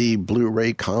DVD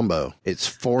Blu-ray combo. It's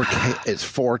 4K. It's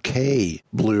 4K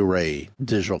Blu-ray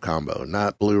digital combo,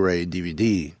 not Blu-ray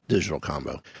DVD digital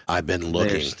combo. I've been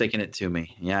looking. They're sticking it to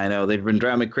me. Yeah, I know. They've been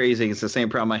driving me crazy. It's the same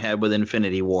problem I had with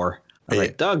Infinity War. I'm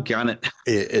like, doggone it.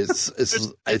 It's I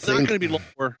It's not think going to be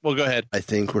lower. Well, go ahead. I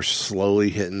think we're slowly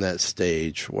hitting that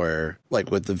stage where,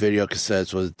 like with the video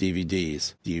cassettes with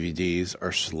DVDs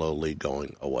are slowly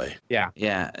going away.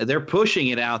 Yeah, they're pushing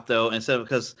it out though, instead of,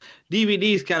 because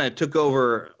DVDs kind of took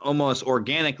over almost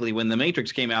organically when The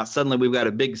Matrix came out. Suddenly we've got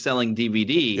a big selling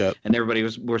DVD, and everybody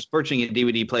was purchasing a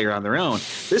DVD player on their own.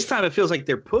 This time it feels like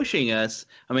they're pushing us.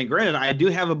 I mean, granted, I do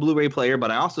have a Blu-ray player,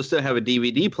 but I also still have a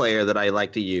DVD player that I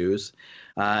like to use.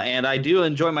 And I do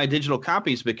enjoy my digital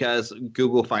copies because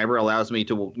Google Fiber allows me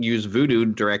to use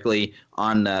Vudu directly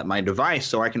on my device,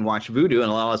 so I can watch Vudu.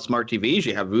 And a lot of smart TVs,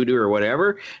 you have Vudu or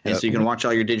whatever, and so you can watch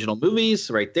all your digital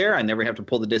movies right there. I never have to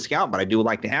pull the disc out, but I do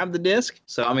like to have the disc.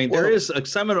 So I mean, there is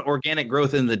some organic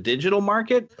growth in the digital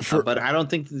market, but I don't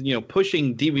think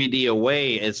pushing DVD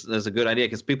away is a good idea,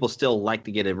 because people still like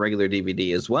to get a regular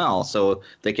DVD as well, so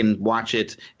they can watch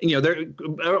it. There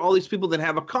are all these people that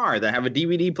have a car that have a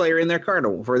DVD player in their car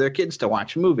for their kids to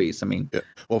watch movies. I mean,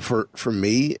 well, for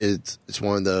me, it's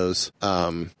one of those.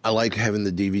 I like having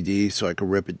the DVD so I can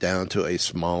rip it down to a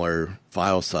smaller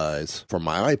file size for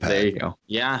my iPad. There you go.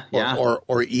 Yeah.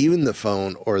 Or even the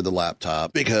phone or the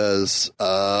laptop, because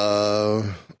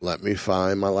let me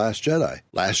find my Last Jedi.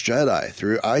 Last Jedi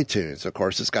through iTunes. Of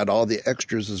course, it's got all the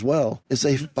extras as well. It's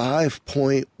a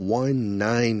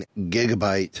 5.19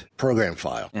 gigabyte program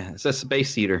file. Yeah, it's a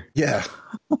space heater. Yeah.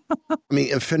 I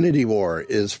mean, Infinity War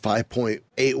is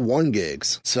 5.81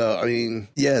 gigs. So, I mean,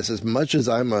 yes, as much as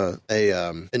I'm an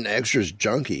extras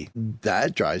junkie,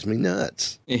 that drives me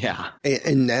nuts. Yeah.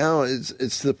 And now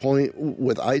it's to the point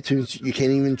with iTunes, you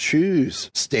can't even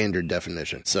choose standard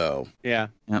definition. So, yeah.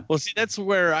 Well, see, that's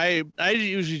where I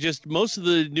usually just, most of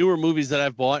the newer movies that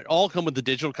I've bought all come with the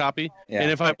digital copy. Yeah.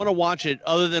 And if I want to watch it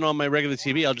other than on my regular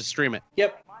TV, I'll just stream it.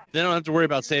 Yep. Then I don't have to worry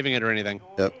about saving it or anything.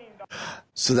 Yep.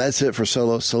 So that's it for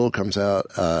Solo. Solo comes out,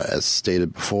 as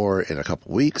stated before, in a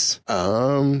couple weeks.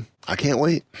 I can't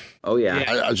wait. Oh,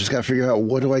 yeah. I just got to figure out,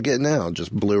 what do I get now?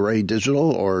 Just Blu-ray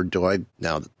digital, or do I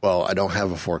now? Well, I don't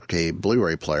have a 4K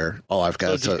Blu-ray player. All I've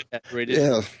got is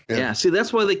yeah. See,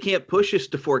 that's why they can't push us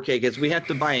to 4K, because we have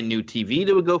to buy a new TV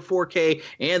to go 4K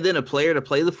and then a player to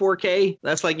play the 4K.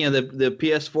 That's like, the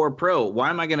PS4 Pro. Why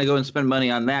am I going to go and spend money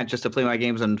on that just to play my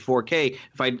games on 4K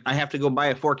if I have to go buy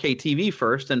a 4K TV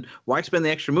first? And why spend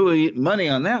the extra money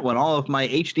on that when all of my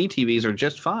HD TVs are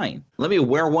just fine? Let me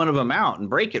wear one of them out and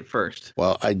break it first.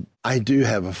 Well, I do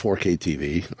have a 4K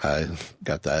TV. I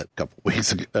got that a couple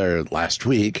weeks ago, or last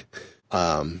week.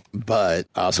 But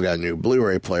I also got a new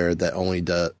Blu-ray player that only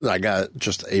does, I got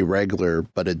just a regular,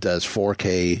 but it does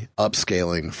 4K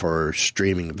upscaling for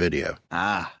streaming video.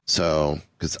 So,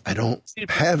 because I don't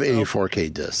have any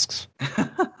 4K discs.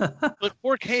 But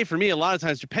 4K for me, a lot of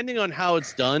times, depending on how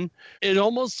it's done, it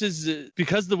almost is,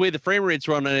 because of the way the frame rates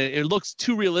run, it looks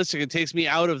too realistic. It takes me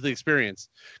out of the experience.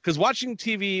 Because watching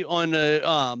TV on a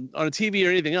TV or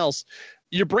anything else,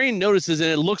 your brain notices and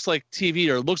it looks like TV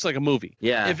or it looks like a movie.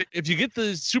 Yeah. If you get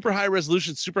the super high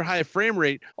resolution, super high frame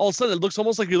rate, all of a sudden it looks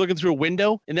almost like you're looking through a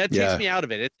window, and that takes me out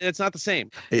of it. It's not the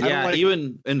same.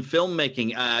 Even in filmmaking,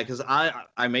 because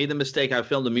I made the mistake. I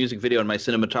filmed a music video in my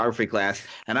cinematography class,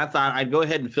 and I thought I'd go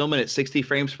ahead and film it at 60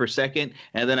 frames per second,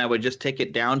 and then I would just take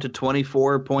it down to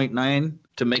 24.9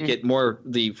 to make it more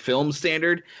the film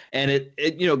standard. And it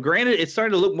granted, it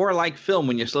started to look more like film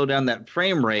when you slow down that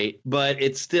frame rate, but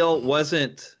it still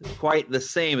wasn't quite the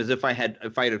same as if I had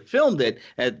filmed it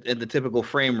at the typical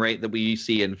frame rate that we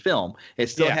see in film. It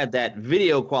still had that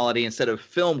video quality instead of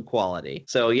film quality.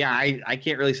 So yeah, I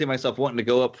can't really see myself wanting to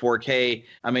go up 4K.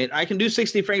 I mean, I can do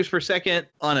 60 frames per second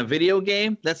on a video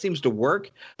game. That seems to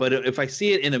work. But if I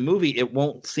see it in a movie, it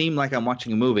won't seem like I'm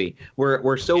watching a movie.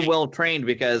 We're so well trained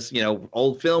because,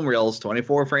 old film reels,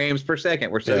 24 frames per second.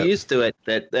 We're so used to it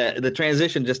that the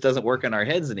transition just doesn't work in our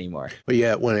heads anymore. But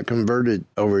yeah, when it converted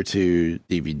over to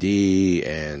DVD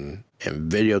and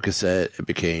video cassette, it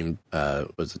became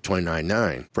was a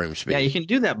 29.9 frame speed. Yeah, you can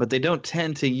do that, but they don't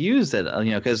tend to use it,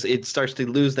 because it starts to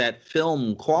lose that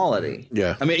film quality.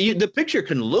 Yeah, I mean, the picture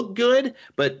can look good,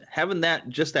 but having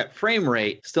that frame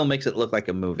rate still makes it look like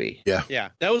a movie. Yeah,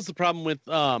 that was the problem with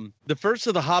the first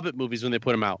of the Hobbit movies when they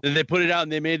put them out. Then they put it out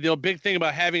and they made the big thing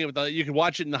about having it. You could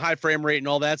watch it in the high frame rate and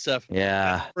all that stuff.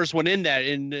 Yeah, first one in that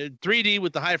in 3D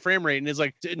with the high frame rate, and it's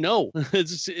like, no,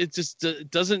 it just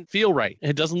doesn't feel right.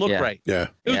 It doesn't look right. Yeah.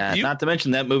 Not to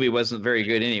mention that movie wasn't very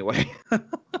good anyway.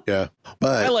 Yeah,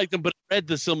 but I liked them, but I read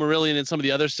the Silmarillion and some of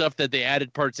the other stuff that they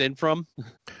added parts in from.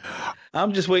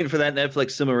 I'm just waiting for that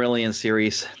Netflix Silmarillion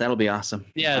series. That'll be awesome.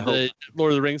 Yeah, the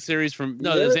Lord of the Rings series from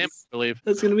that's Amazon, I believe.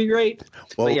 That's going to be great.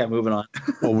 Well, but yeah, moving on.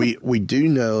 Well, we do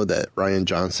know that Rian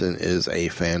Johnson is a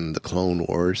fan of the Clone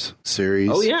Wars series.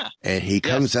 Oh, yeah. And he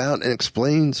comes out and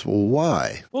explains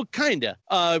why. Well, kinda.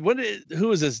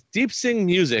 Who is this? Deep Sing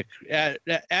Music at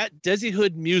Desi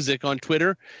Hood Music on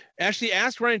Twitter actually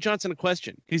asked Rian Johnson a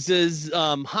question. He says,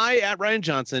 "Hi, at Rian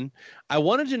Johnson. I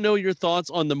wanted to know your thoughts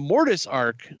on the Mortis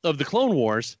arc of the Clone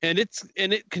Wars and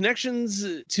it connections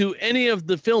to any of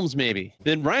the films, maybe."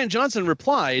 Then Rian Johnson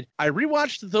replied, "I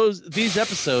rewatched these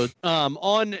episodes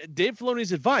on Dave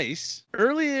Filoni's advice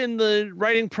early in the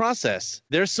writing process.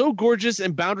 They're so gorgeous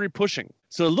and boundary pushing."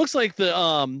 So it looks like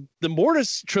the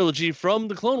Mortis trilogy from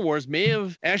the Clone Wars may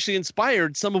have actually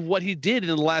inspired some of what he did in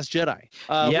The Last Jedi.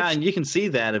 And you can see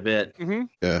that a bit. Mm-hmm.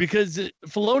 Yeah. Because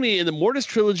Filoni in the Mortis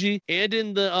trilogy and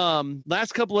in the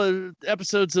last couple of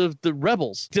episodes of The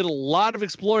Rebels did a lot of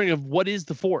exploring of what is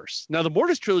the Force. Now, the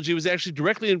Mortis trilogy was actually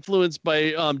directly influenced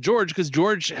by George, because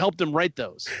George helped him write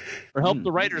those, or helped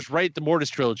the writers write the Mortis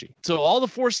trilogy. So all the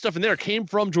Force stuff in there came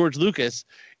from George Lucas.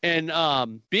 And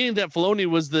being that Filoni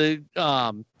was the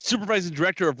supervising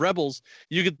director of Rebels,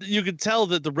 you could tell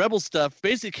that the Rebel stuff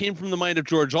basically came from the mind of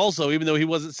George also, even though he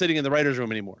wasn't sitting in the writer's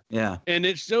room anymore. Yeah. And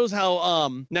it shows how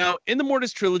now in the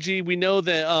Mortis trilogy, we know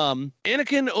that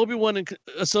Anakin, Obi-Wan, and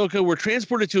Ahsoka were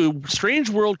transported to a strange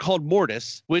world called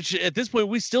Mortis, which at this point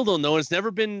we still don't know. It's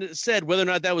never been said whether or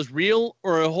not that was real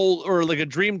or like a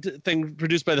dream thing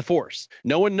produced by the Force.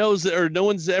 No one knows, or no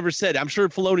one's ever said. I'm sure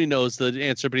Filoni knows the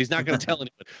answer, but he's not going to tell anyone.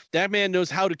 That man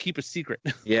knows how to keep a secret.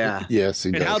 Yeah. Yes, he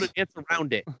and does. How to dance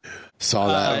around it. Saw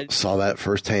that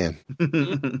firsthand.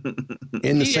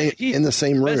 in the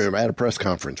same room at a press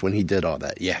conference when he did all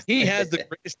that. Yeah. He has the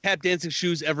greatest tap dancing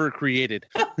shoes ever created.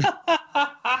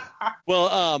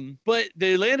 Well, but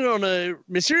they landed on a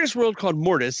mysterious world called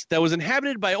Mortis that was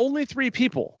inhabited by only 3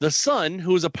 people: the son,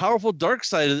 who was a powerful in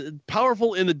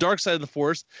the dark side of the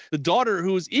Force; the daughter,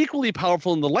 who was equally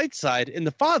powerful in the light side; and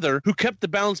the father, who kept the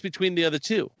balance between the other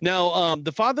two. Now,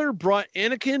 the father brought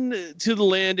Anakin to the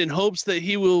land in hopes that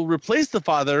he will replace the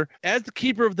father as the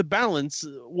keeper of the balance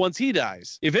once he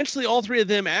dies. Eventually, all 3 of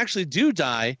them actually do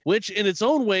die, which in its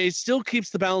own way still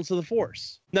keeps the balance of the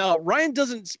Force. Now, Rian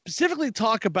doesn't specifically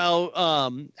talk about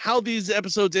how these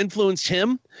episodes influenced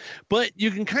him, but you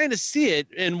can kind of see it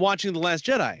in watching The Last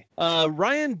Jedi.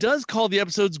 Rian does call the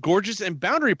episodes gorgeous and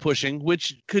boundary pushing,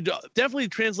 which could definitely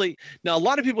translate. Now, a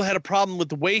lot of people had a problem with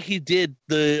the way he did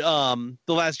the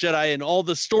Last Jedi and all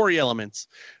the story elements,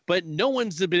 but no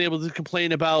one's been able to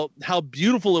complain about how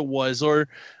beautiful it was, or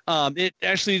it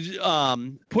actually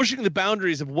pushing the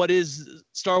boundaries of what is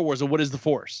Star Wars or what is the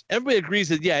Force. Everybody agrees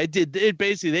that, yeah, it did. It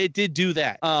basically, they did do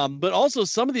that. But also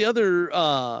some of the other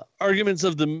arguments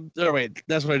of the, oh wait,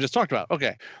 that's what I just talked about.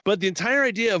 Okay. But the entire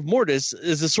idea of Mortis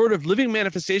is a sort of living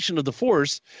manifestation of the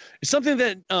Force. It's something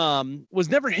that was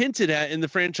never hinted at in the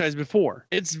franchise before.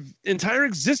 Its entire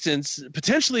existence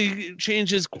potentially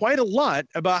changes quite a lot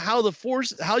about how the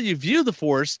Force, how you view the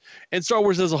Force and Star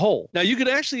Wars as a whole. Now, you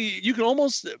can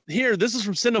almost hear, this is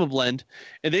from Cinema Blend,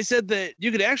 and they said that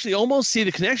you could actually almost see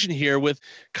the connection here with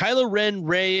Kylo Ren,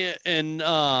 Rey, and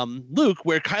Luke,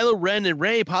 where Kylo Ren and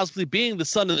Rey possibly being the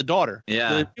son and the daughter. Yeah.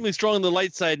 They're extremely strong on the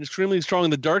light side and extremely strong on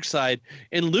the dark side,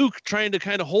 and Luke trying to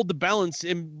kind of hold the balance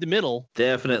in the middle.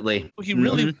 Definitely. He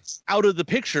really was out of the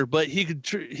picture, but he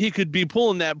could be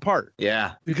pulling that part.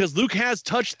 Yeah. Because Luke has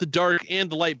touched the dark and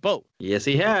the light both. Yes,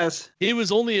 he has. He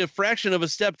was only a fraction of a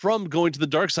step from going to the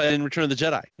dark side in Return of the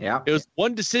Jedi. Yeah. It was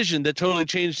one decision that totally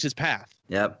changed his path.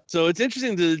 Yep. So it's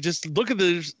interesting to just look at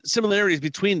the similarities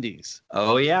between these.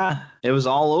 Oh, yeah. It was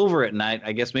all over at night.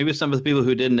 I guess maybe some of the people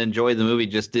who didn't enjoy the movie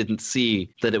just didn't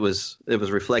see that it was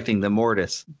reflecting the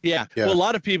Mortis. Yeah. Well, a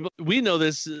lot of people, we know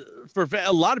this,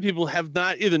 a lot of people have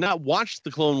either not watched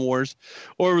the Clone Wars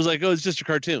or was like, oh, it's just a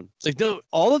cartoon. It's like, no,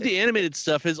 all of the animated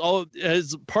stuff is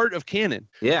part of canon.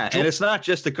 Yeah, and it's not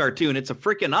just a cartoon. It's a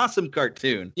freaking awesome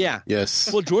cartoon. Yeah.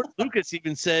 Yes. Well, George Lucas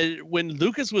even said when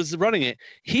Lucas was running it,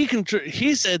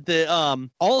 he said that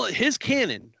all his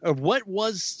canon of what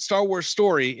was Star Wars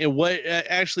story and what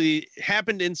actually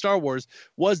happened in Star Wars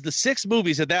was the 6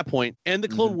 movies at that point and the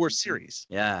Clone Wars series.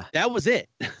 Yeah. That was it.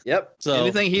 Yep. So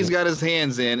anything he's got his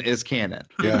hands in is canon.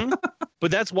 Yeah. But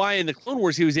that's why in the Clone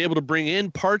Wars he was able to bring in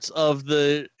parts of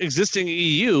the existing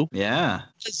EU. Yeah.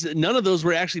 None of those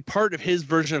were actually part of his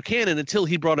version of canon until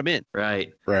he brought them in.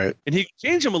 Right. Right. And he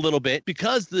changed them a little bit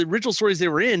because the original stories they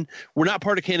were in were not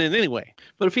part of canon anyway.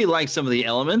 But if he likes some of the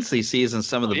elements he sees in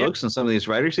some of the books and some of these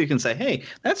writers, he can say, hey,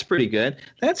 that's pretty good.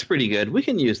 That's pretty good. We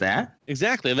can use that.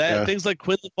 Exactly. Things like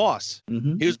Quinlan Voss.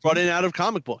 Mm-hmm. He was brought in out of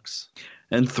comic books.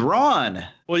 And Thrawn.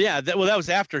 Well, yeah, that was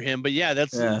after him, but yeah,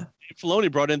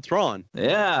 Filoni brought in Thrawn.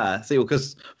 Yeah, see,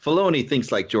 because Filoni thinks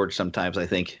like George sometimes, I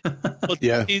think. Well,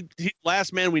 Yeah. he's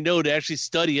last man we know to actually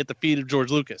study at the feet of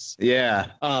George Lucas. Yeah.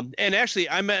 And actually,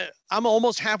 I'm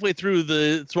almost halfway through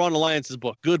the Thrawn Alliance's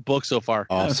book. Good book so far.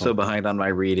 I'm Awesome. so behind on my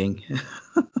reading.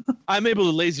 I'm able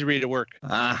to lazy read at work.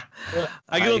 I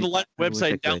go to the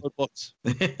website and download books.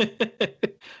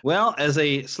 Well, as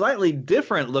a slightly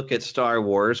different look at Star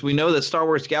Wars, we know that Star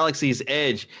Wars Galaxy's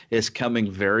Edge is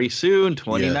coming very soon,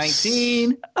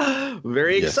 2019.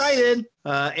 Very Yes. excited.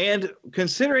 And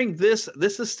considering this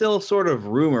is still sort of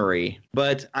rumory,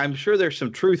 but I'm sure there's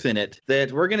some truth in it,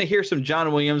 that we're going to hear some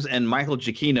John Williams and Michael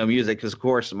Giacchino music, because, of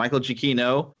course, Michael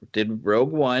Giacchino did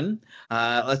Rogue One.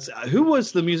 Who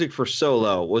was the music for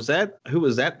Solo? Who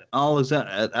was that?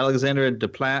 Alexandra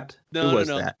Desplat? No.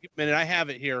 That? A minute, I have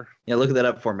it here. Yeah, look that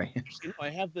up for me. I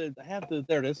have the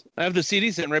there it is. I have the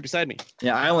CD sitting right beside me.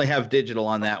 Yeah, I only have digital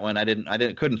on that one.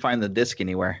 Couldn't find the disc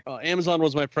anywhere. Amazon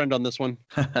was my friend on this one.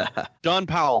 Don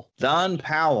Powell. Don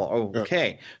Powell.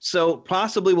 Okay. So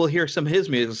possibly we'll hear some of his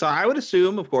music. So I would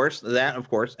assume, of course,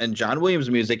 and John Williams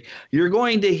music, you're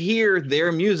going to hear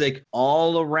their music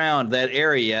all around that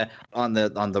area on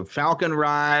the Falcon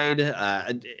ride,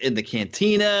 in the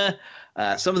cantina,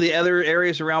 some of the other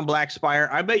areas around Black Spire.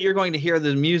 I bet you're going to hear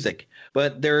the music.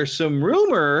 But there's some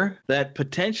rumor that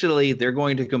potentially they're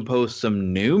going to compose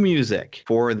some new music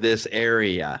for this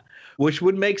area, which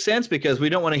would make sense because we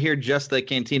don't want to hear just the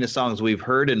Cantina songs we've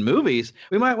heard in movies.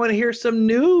 We might want to hear some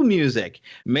new music,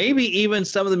 maybe even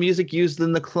some of the music used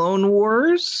in the Clone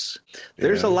Wars.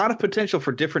 There's a lot of potential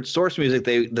for different source music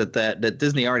that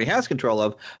Disney already has control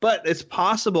of, but it's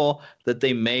possible that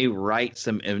they may write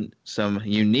some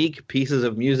unique pieces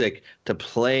of music to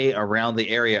play around the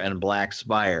area in Black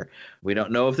Spire. We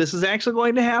don't know if this is actually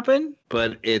going to happen,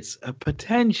 but it's a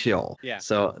potential. Yeah.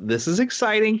 So this is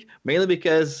exciting, mainly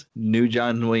because new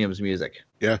John Williams music.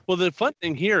 Yeah. Well, the fun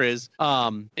thing here is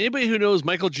anybody who knows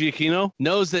Michael Giacchino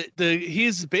knows that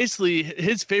he's basically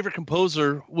his favorite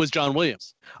composer was John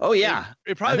Williams. Oh, yeah.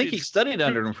 It probably I think he studied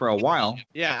under him for a while.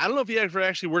 Yeah, I don't know if he ever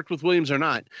actually worked with Williams or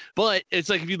not, but it's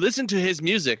like if you listen to his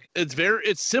music,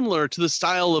 it's similar to the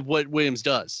style of what Williams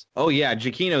does. Oh, yeah.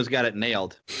 Giacchino's got it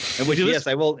nailed. And which, yes,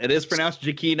 I will. It is pronounced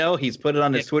Giacchino. He's put it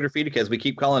on his Twitter feed because we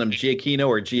keep calling him Giacchino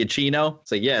or Giacchino.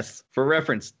 So, yes, for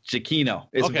reference, Giacchino.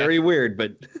 It's very weird,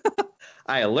 but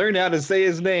I learned how to say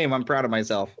his name. I'm proud of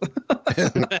myself.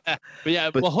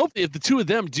 Well, hopefully if the two of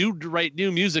them do write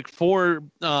new music for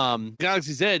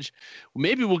Galaxy's Edge,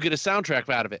 maybe we'll get a soundtrack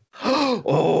out of it.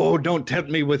 Oh, don't tempt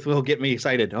me with will get me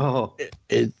excited. Oh,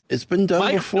 it's been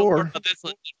done before.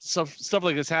 Stuff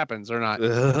like this happens or not.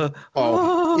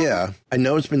 Yeah. I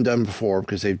know it's been done before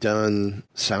because they've done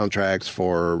soundtracks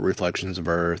for Reflections of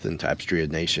Earth and Tapestry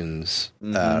of Nations,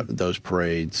 those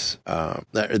parades,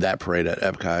 that parade at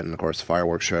Epcot, and of course the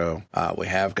fireworks show. We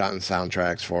have gotten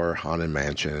soundtracks for Haunted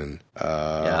Mansion.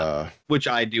 Which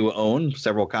I do own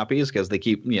several copies because they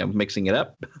keep mixing it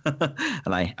up,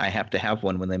 and I have to have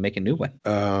one when they make a new one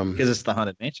because it's the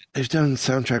Haunted Mansion. They've done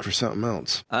soundtrack for something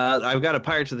else. I've got a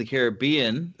Pirates of the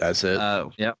Caribbean. That's it.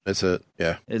 Yep, That's it.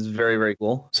 Yeah. it's very, very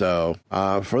cool. So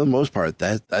for the most part,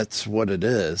 that's what it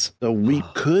is. So we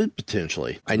could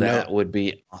potentially. That would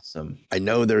be awesome. I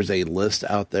know there's a list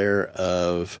out there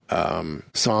of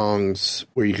songs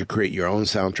where you could create your own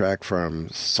soundtrack from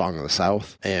Song of the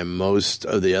South, and most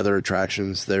of the other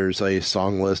attractions, there's a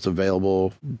song list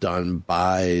available done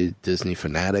by Disney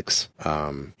fanatics.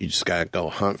 You just gotta go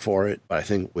hunt for it. But I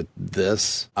think with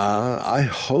this, I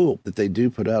hope that they do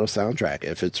put out a soundtrack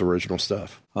if it's original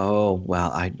stuff. Oh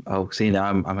well, see now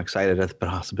I'm excited at the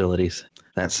possibilities.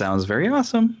 That sounds very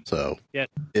awesome. So Yeah.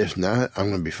 if not, I'm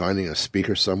going to be finding a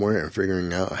speaker somewhere and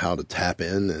figuring out how to tap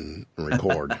in and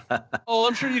record. Oh,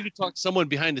 I'm sure you could talk to someone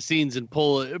behind the scenes and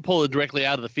pull it directly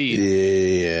out of the feed.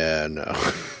 Yeah, no.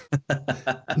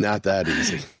 Not that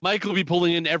easy. Mike will be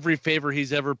pulling in every favor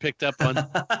he's ever picked up on.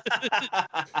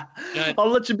 I'll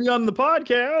let you be on the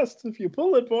podcast if you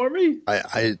pull it for me.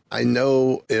 I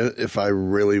know if I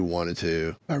really wanted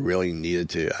to, I really needed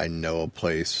to, I know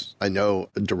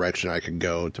a direction I could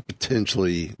go to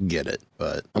potentially get it,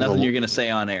 but Nothing you're going to say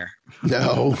on air.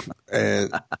 No,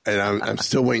 and I'm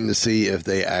still waiting to see if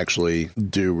they actually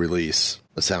do release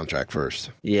a soundtrack first.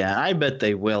 Yeah, I bet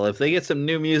they will. If they get some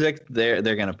new music, they're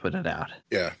going to put it out.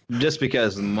 Yeah. Just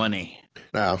because money.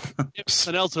 Now,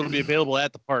 And also it'll be available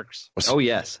at the parks. Oh,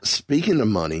 yes. speaking of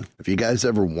money, have you guys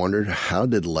ever wondered how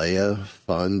did Leia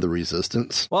fund the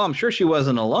Resistance? Well, I'm sure she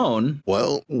wasn't alone.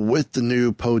 Well, with the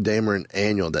new Poe Dameron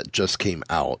annual that just came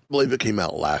out, I believe it came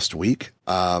out last week.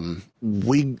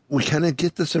 We kind of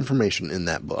get this information in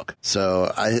that book.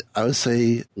 So I would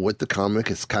say with the comic,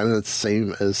 it's kind of the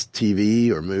same as TV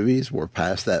or movies. We're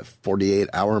past that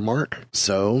 48-hour mark.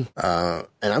 So, and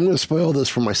I'm going to spoil this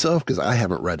for myself because I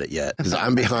haven't read it yet because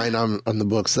I'm behind on the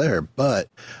books there. But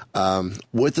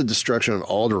with the destruction of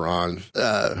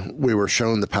Alderaan, we were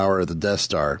shown the power of the Death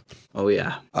Star. Oh,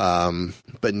 yeah.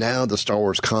 But now the Star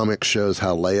Wars comic shows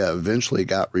how Leia eventually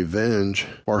got revenge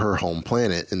for her home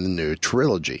planet in the new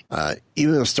trilogy.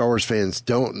 Even if Star Wars fans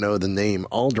don't know the name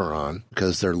Alderaan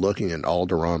because they're looking at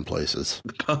Alderaan places.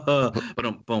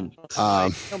 Boom.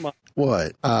 Come on.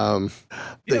 What?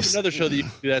 You have another show that you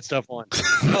can do that stuff on. Do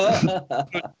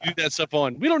that stuff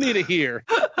on. We don't need it here.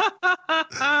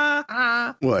 What?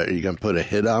 Are you going to put a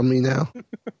hit on me now?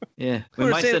 Yeah. We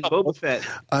might send Boba Fett.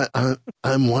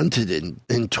 I'm wanted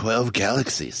in 12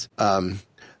 galaxies.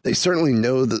 They certainly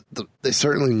know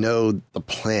the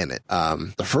planet.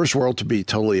 The first world to be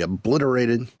totally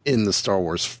obliterated in the Star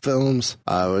Wars films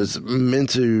was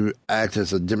meant to act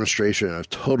as a demonstration of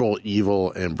total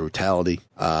evil and brutality.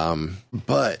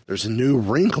 But there's a new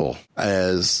wrinkle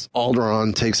as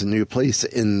Alderaan takes a new place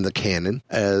in the canon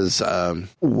as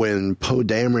when Poe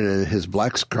Dameron and his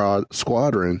Black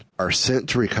Squadron are sent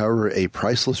to recover a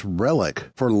priceless relic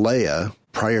for Leia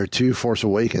prior to Force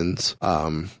Awakens,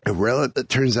 a relic that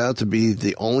turns out to be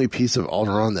the only piece of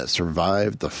Alderaan that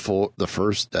survived the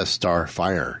first Death Star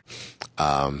fire.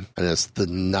 And it's the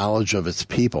knowledge of its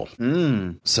people.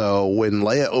 So when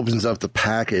Leia opens up the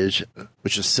package,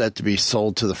 which is set to be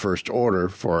sold to the First Order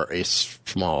for a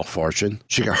small fortune,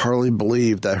 she can hardly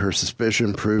believe that her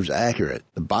suspicion proved accurate.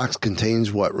 The box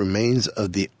contains what remains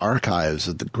of the archives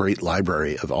of the Great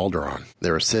Library of Alderaan. They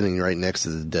were sitting right next to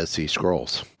the Dead Sea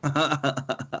Scrolls.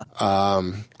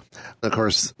 Of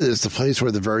course, it's the place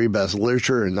where the very best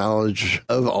literature and knowledge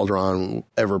of Alderaan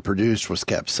ever produced was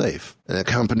kept safe. And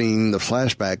accompanying the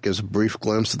flashback gives a brief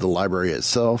glimpse of the library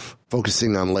itself,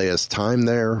 focusing on Leia's time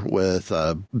there with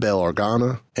Bail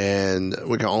Organa. And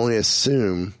we can only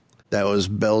assume that was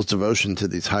Bel's devotion to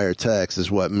these higher texts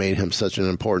is what made him such an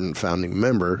important founding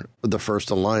member of the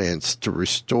First Alliance to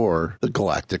restore the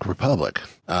Galactic Republic.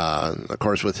 Of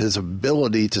course, with his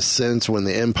ability to sense when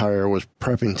the Empire was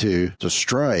prepping to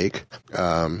strike,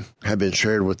 had been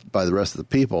shared by the rest of the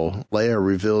people, Leia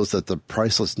reveals that the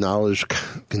priceless knowledge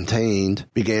contained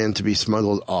began to be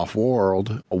smuggled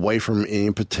off-world away from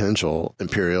any potential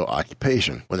Imperial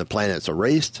occupation. When the planet's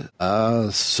erased,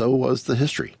 so was the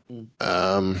history.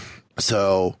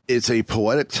 So it's a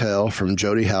poetic tale from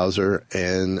Jody Hauser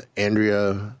and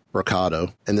Andrea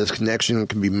Brocado, and this connection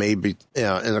can be made,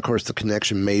 and of course the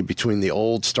connection made between the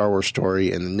old Star Wars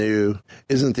story and the new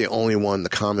isn't the only one the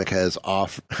comic has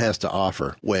to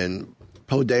offer. When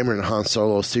Poe Dameron and Han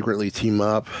Solo secretly team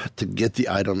up to get the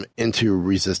item into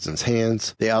Resistance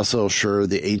hands, they also assure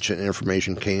the ancient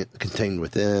information contained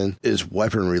within is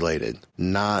weapon-related,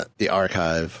 not the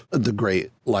archive of the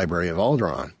Great Library of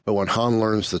Alderaan. But when Han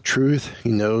learns the truth, he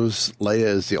knows Leia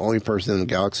is the only person in the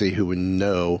galaxy who would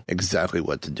know exactly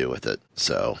what to do with it.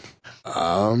 So,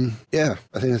 yeah,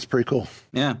 I think that's pretty cool.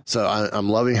 Yeah. So I'm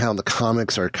loving how the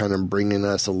comics are kind of bringing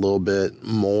us a little bit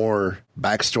more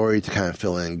backstory to kind of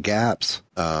fill in gaps.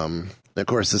 Of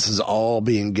course, this is all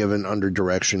being given under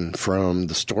direction from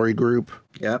the story group.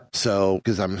 Yep. So,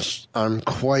 because I'm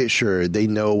quite sure they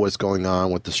know what's going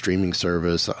on with the streaming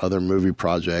service, other movie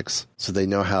projects, so they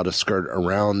know how to skirt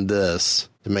around this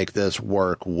to make this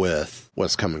work with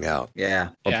what's coming out. Yeah.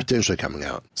 Or potentially coming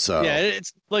out. So yeah,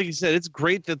 it's like you said, it's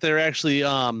great that they're actually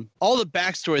all the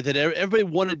backstory that everybody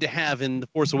wanted to have in The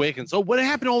Force Awakens. Oh, what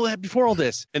happened all that before all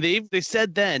this? And they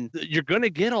said then you're going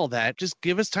to get all that. Just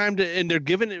give us time to, and they're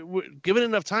given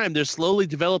enough time. They're slowly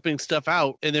developing stuff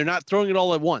out, and they're not throwing it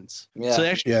all at once. Yeah. So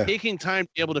they're actually taking time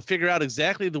to be able to figure out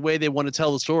exactly the way they want to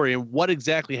tell the story and what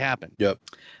exactly happened. Yep.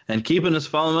 And keeping us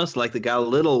following us like they got a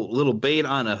little bait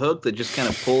on a hook that just kind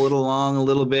of pull it along a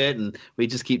little bit, and we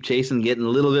just keep chasing, getting a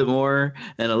little bit more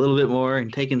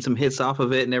and taking some hits off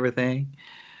of it and everything.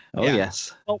 Oh, Yeah.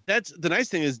 yes. Well, that's the nice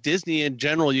thing is Disney in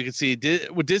general, you can see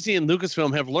what Disney and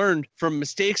Lucasfilm have learned from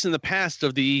mistakes in the past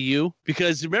of the EU.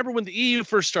 Because remember when the EU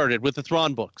first started with the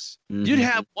Thrawn books, you'd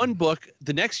have one book.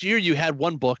 The next year you had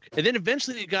one book. And then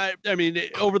eventually you got,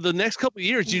 over the next couple of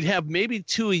years, you'd have maybe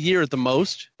 2 a year at the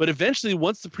most. But eventually,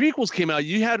 once the prequels came out,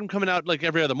 you had them coming out like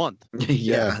every other month.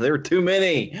 Yeah, there were too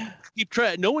many.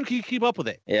 No one can keep up with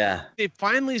it. Yeah. They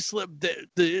finally slipped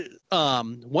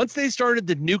once they started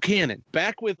the new canon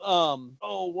back with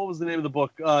what was the name of the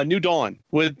book? New Dawn,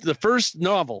 with the first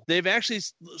novel. They've actually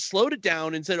slowed it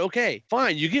down and said, okay,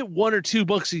 fine, you get 1 or 2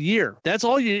 books a year. That's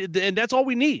all and that's all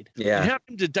we need. Yeah. You have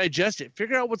to digest it,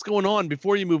 figure out what's going on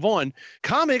before you move on.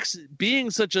 Comics being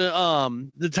such a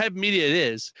the type of media it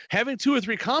is, having 2 or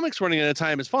 3 comics running at a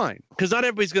time is fine, because not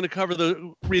everybody's going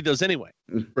to read those anyway.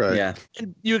 Right. Yeah.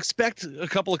 And you expect a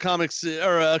couple of comics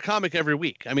or a comic every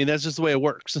week. I mean, that's just the way it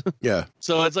works. Yeah.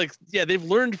 So it's like, yeah, they've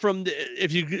learned from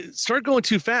if you start going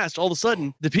too fast, all of a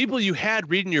sudden the people you had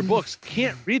reading your books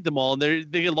can't read them all, and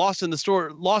they get lost in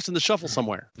the shuffle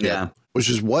somewhere. Yeah. Which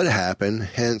is what happened,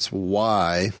 hence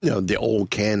why, the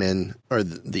old canon or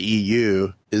the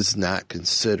EU is not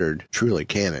considered truly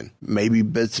canon. Maybe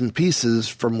bits and pieces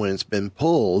from when it's been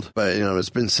pulled, but, it's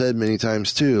been said many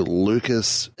times too,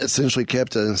 Lucas essentially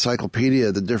kept an encyclopedia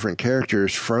of the different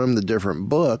characters from the different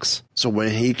books. So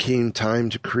when he came time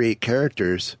to create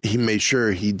characters, he made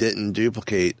sure he didn't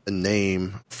duplicate a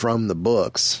name from the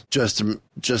books just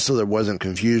so there wasn't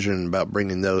confusion about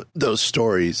bringing those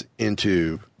stories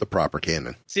into the proper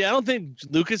canon. See, I don't think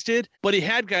Lucas did, but he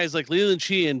had guys like Leland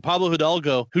Chee and Pablo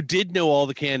Hidalgo who did know all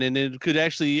the canon and could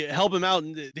actually help him out,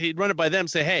 and he'd run it by them,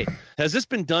 say, hey, has this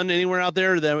been done anywhere out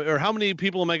there, or how many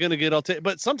people am I going to get?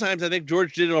 But sometimes I think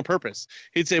George did it on purpose.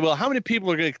 He'd say, well, how many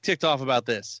people are going to get ticked off about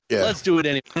this? Yeah. Let's do it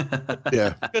anyway.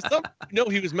 Yeah. Because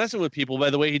he was messing with people by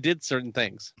the way he did certain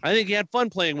things. I think he had fun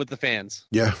playing with the fans.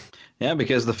 Yeah. Yeah,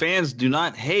 because the fans do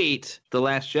not hate The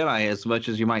Last Jedi as much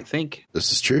as you might think.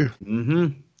 This is true. Mm-hmm.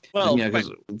 Well, because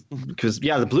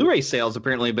the Blu-ray sales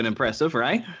apparently have been impressive,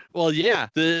 right? Well, yeah,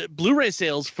 the Blu-ray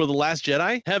sales for The Last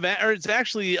Jedi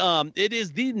it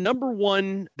is the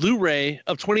 #1 Blu-ray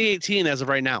of 2018 as of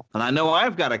right now. And I know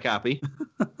I've got a copy.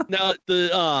 Now,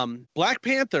 the Black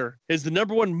Panther is the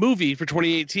 #1 movie for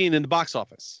 2018 in the box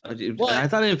office. I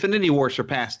thought Infinity War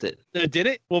surpassed it. Did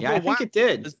it? Well, yeah, I think it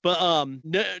did. But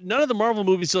none of the Marvel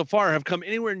movies so far have come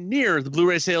anywhere near the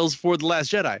Blu-ray sales for The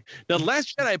Last Jedi. Now, The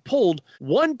Last Jedi pulled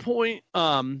wait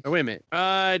a minute.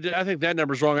 I think that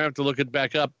number's wrong. I have to look it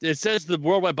back up. It says the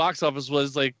worldwide box office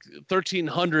was like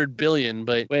 1,300 billion,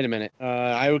 but wait a minute.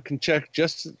 I can check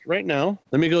just right now.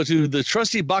 Let me go to the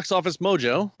trusty Box Office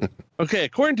Mojo. Okay,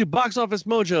 according to Box Office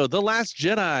Mojo, The Last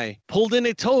Jedi pulled in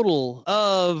a total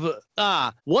of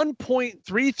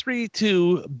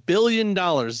 $1.332 billion.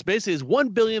 Basically, it's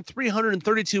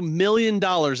 $1.332 billion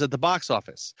at the box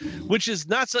office, which is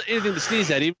not anything to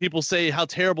sneeze at. Even people say how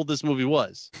terrible this movie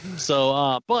was.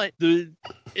 So, but it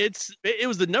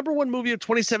was the #1 movie of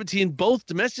 2017, both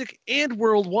domestic and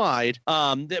worldwide.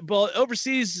 But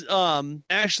overseas,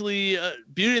 actually,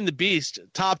 Beauty and the Beast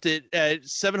topped it at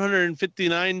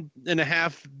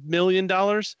 $759.5 million.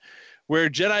 Where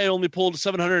Jedi only pulled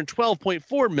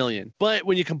 $712.4 million. But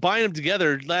when you combine them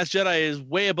together, Last Jedi is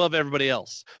way above everybody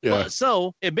else. Yeah.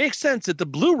 So it makes sense that the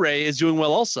Blu-ray is doing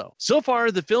well also. So far,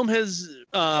 the film has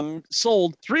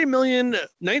sold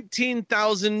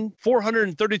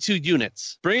 3,019,432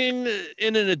 units, bringing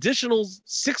in an additional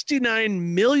 $69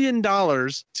 million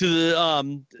to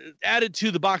the added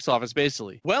to the box office,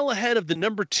 basically. Well ahead of the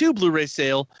 #2 Blu-ray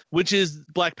sale, which is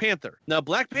Black Panther. Now,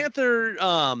 Black Panther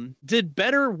did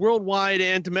better worldwide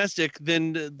and domestic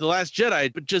than The Last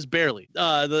Jedi, but just barely.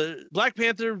 The Black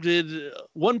Panther did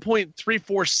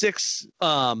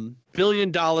 $1.346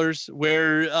 billion,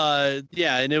 where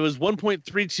and it was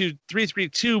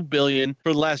 $1.332 billion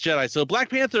for The Last Jedi. So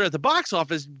Black Panther at the box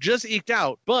office just eked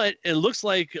out, but it looks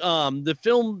like the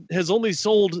film has only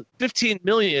sold $15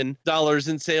 million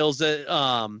in sales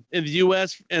in the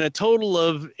US, and a total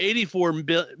of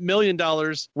 $84 million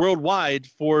worldwide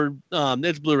for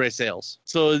its Blu-ray sales.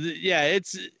 So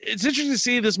it's interesting to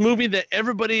see this movie that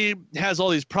everybody has all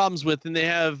these problems with, and they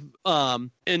have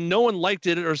and no one liked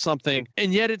it or something,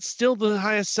 and yet it's still the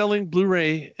highest selling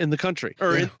Blu-ray in the country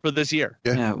for this year.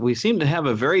 Yeah, we seem to have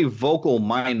a very vocal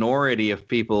minority of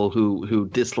people who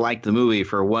dislike the movie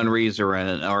for one reason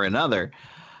or another.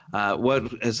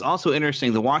 What is also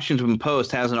interesting, the Washington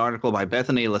Post has an article by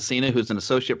Bethany Lacina, who's an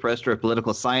associate professor of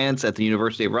political science at the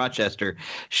University of Rochester.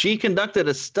 She conducted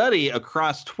a study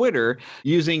across Twitter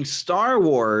using Star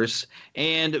Wars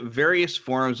and various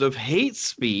forms of hate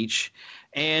speech,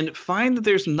 and find that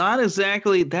there's not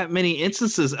exactly that many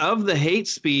instances of the hate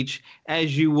speech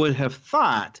as you would have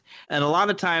thought. And a lot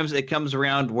of times it comes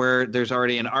around where there's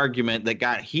already an argument that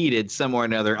got heated somewhere or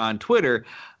another on Twitter.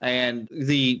 And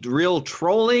the real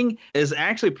trolling is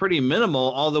actually pretty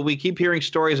minimal, although we keep hearing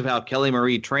stories of how Kelly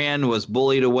Marie Tran was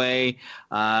bullied away.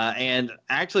 And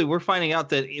actually, we're finding out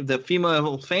that the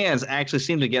female fans actually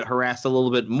seem to get harassed a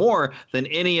little bit more than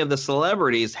any of the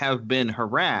celebrities have been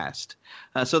harassed.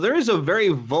 So there is a very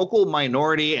vocal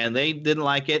minority, and they didn't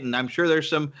like it. And I'm sure there's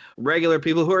some regular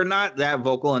people who are not that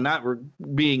vocal and not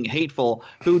being hateful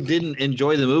who didn't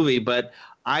enjoy the movie. But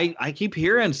I keep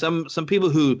hearing some people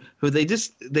who they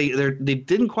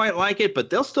didn't quite like it, but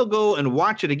they'll still go and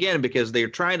watch it again because they're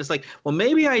trying to, it's like, well,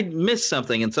 maybe I missed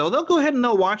something, and so they'll go ahead and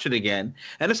they'll watch it again.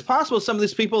 And it's possible some of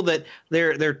these people that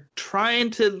they're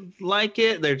trying to like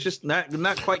it, they're just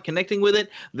not quite connecting with it.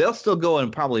 They'll still go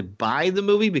and probably buy the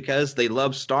movie because they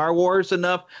love Star Wars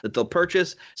enough that they'll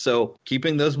purchase. So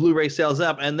keeping those Blu-ray sales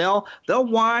up, and they'll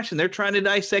watch and they're trying to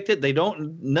dissect it. They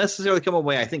don't necessarily come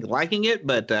away, I think, liking it,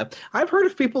 but I've heard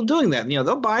of people doing that.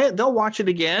 They'll buy it, they'll watch it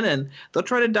again, and they'll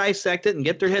try to dissect it and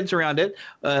get their heads around it.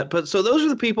 But so those are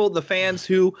the people, the fans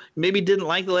who maybe didn't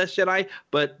like The Last Jedi,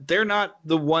 but they're not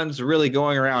the ones really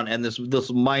going around, and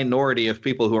this minority of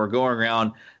people who are going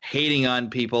around hating on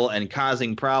people and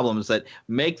causing problems that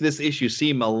make this issue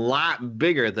seem a lot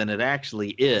bigger than it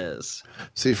actually is.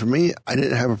 See, for me,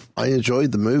 I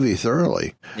enjoyed the movie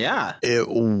thoroughly. Yeah. It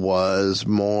was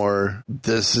more,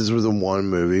 this is the one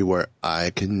movie where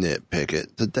I can nitpick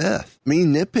it to death. Me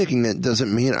nitpicking it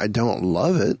doesn't mean I don't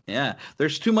love it. Yeah.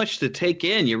 There's too much to take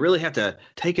in. You really have to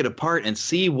take it apart and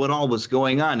see what all was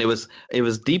going on. It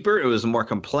was deeper. It was more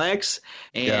complex.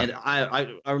 And yeah.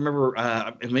 I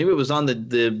remember maybe it was on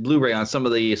the Blu-ray on some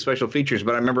of the special features,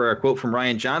 but I remember a quote from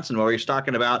Rian Johnson where he's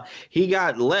talking about he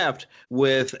got left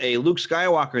with a Luke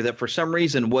Skywalker that for some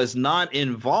reason was not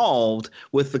involved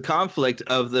with the conflict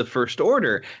of the First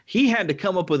Order. He had to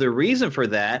come up with a reason for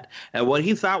that, and what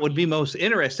he thought would be most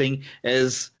interesting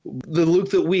is the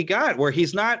Luke that we got, where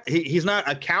he's not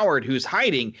a coward who's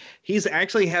hiding. He's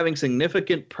actually having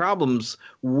significant problems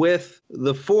with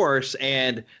the Force,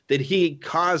 and that he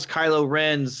caused Kylo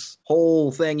Ren's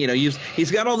whole thing.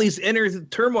 He's got all these inner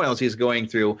turmoils he's going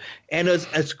through, and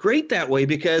it's great that way,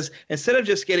 because instead of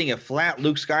just getting a flat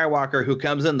Luke Skywalker who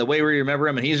comes in the way we remember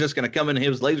him and he's just going to come in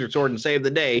his laser sword and save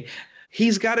the day,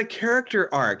 he's got a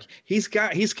character arc. He's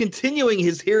continuing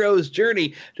his hero's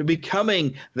journey to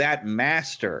becoming that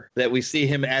master that we see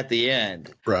him at the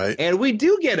end. Right. And we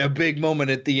do get a big moment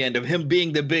at the end of him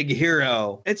being the big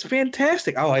hero. It's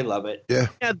fantastic. Oh, I love it. Yeah.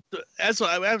 As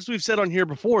we've said on here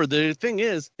before, the thing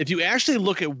is, if you actually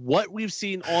look at what we've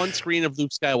seen on screen of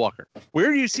Luke Skywalker,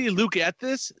 where you see Luke at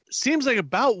this seems like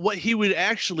about what he would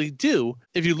actually do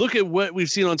if you look at what we've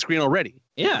seen on screen already.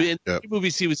 Yeah. In the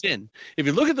movies he was in. If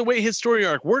you look at the way his story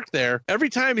arc worked there, every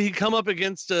time he'd come up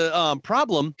against a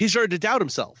problem, he started to doubt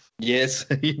himself. Yes,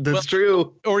 that's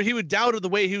true. Or he would doubt the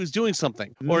way he was doing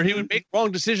something, or he would make the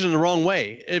wrong decision in the wrong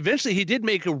way. Eventually, he did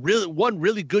make one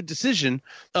really good decision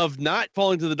of not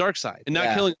falling to the dark side and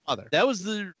not killing Father. That was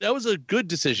a good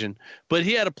decision, but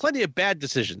he had plenty of bad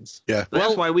decisions. Yeah,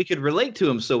 that's why we could relate to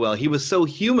him so well. He was so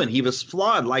human. He was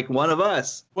flawed, like one of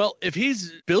us. Well, if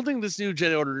he's building this new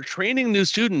Jedi Order, training new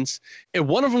students, if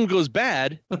one of them goes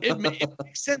bad, it makes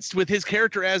sense with his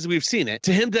character as we've seen it,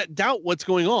 to him that doubt what's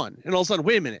going on. And all of a sudden,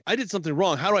 wait a minute, I did something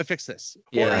wrong. How do I fix this?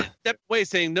 Yeah. Or step away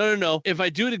saying, no. If I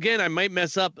do it again, I might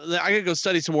mess up. I got to go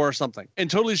study some more or something. And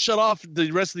totally shut off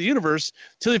the rest of the universe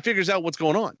till he figures out what's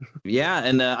going on. Yeah,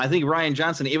 and I think Rian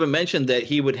Johnson even mentioned that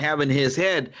he would have in his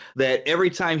head that every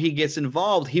time he gets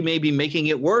involved, he may be making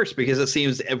it worse, because it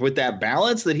seems with that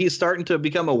balance that he's starting to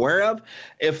become aware of,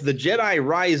 if the Jedi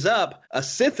rise up, a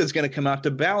Sith is going to come out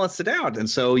to balance it out. And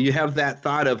so you have that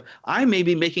thought of, I may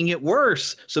be making it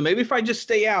worse. So maybe if I just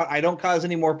stay out, I don't cause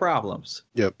any more problems.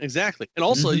 Yep. Exactly. And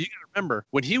also, you got to remember,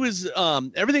 when he was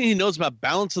everything he knows about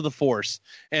balance of the Force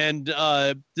and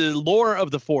the lore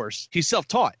of the Force, he's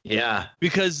self-taught. Yeah.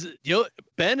 Because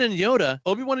Ben and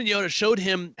Obi-Wan and Yoda showed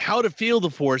him how to feel the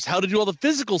Force, how to do all the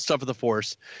physical stuff of the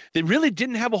Force. They really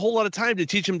didn't have a whole lot of time to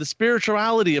teach him the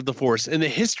spirituality of the Force and the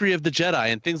history of the Jedi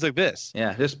and things like this.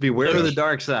 Yeah, just beware of the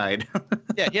dark side.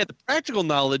 Yeah, the practical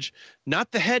knowledge,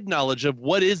 not the head knowledge of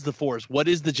what is the Force, what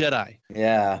is the Jedi.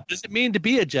 Yeah. What does it mean to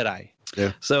be a Jedi?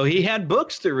 Yeah. So he had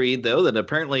books to read, though, that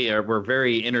apparently were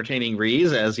very entertaining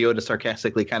reads, as Yoda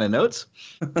sarcastically kind of notes.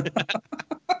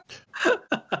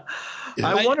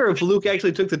 I wonder if Luke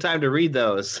actually took the time to read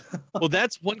those. Well,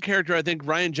 that's one character I think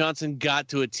Rian Johnson got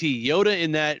to a T. Yoda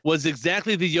in that was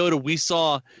exactly the Yoda we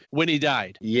saw when he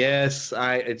died. Yes,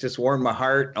 it just warmed my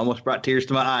heart, almost brought tears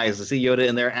to my eyes to see Yoda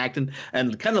in there acting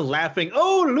and kind of laughing.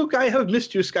 Oh, Luke, I have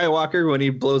missed you, Skywalker, when he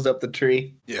blows up the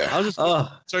tree. Yeah. I'll just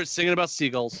start singing about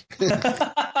seagulls.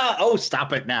 Oh,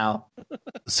 stop it now.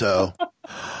 So,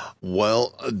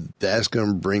 well, that's going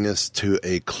to bring us to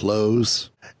a close.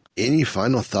 Any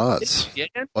final thoughts?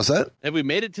 What's that? Have we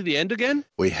made it to the end again?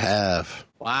 We have.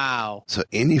 Wow. So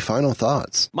any final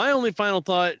thoughts? My only final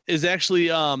thought is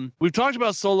actually, we've talked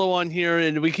about Solo on here,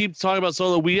 and we keep talking about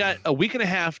Solo. We got a week and a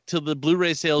half till the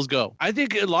Blu-ray sales go. I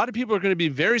think a lot of people are going to be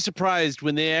very surprised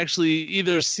when they actually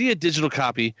either see a digital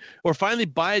copy or finally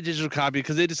buy a digital copy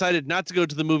because they decided not to go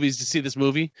to the movies to see this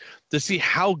movie, to see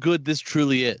how good this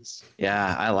truly is.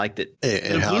 Yeah, I liked it.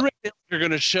 And the Blu-ray sales are going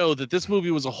to show that this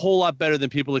movie was a whole lot better than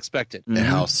people expected. And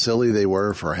how silly they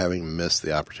were for having missed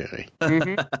the opportunity.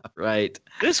 Right.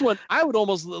 This one, I would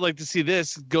almost like to see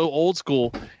this go old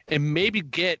school and maybe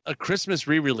get a Christmas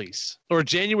re-release or a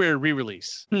January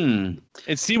re-release and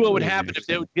see what would happen if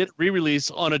they would get a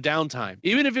re-release on a downtime.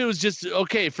 Even if it was just,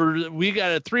 okay, we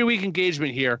got a 3-week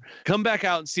engagement here, come back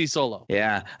out and see Solo.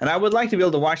 Yeah, and I would like to be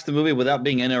able to watch the movie without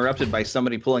being interrupted by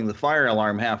somebody pulling the fire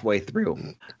alarm halfway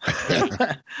through.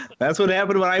 That's what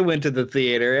happened when I went to the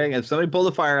theater. If somebody pulled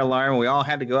the fire alarm, we all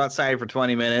had to go outside for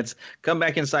 20 minutes, come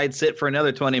back inside, sit for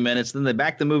another 20 minutes, then they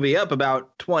backed the movie up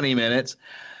about 20 minutes,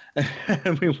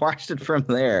 and we watched it from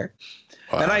there.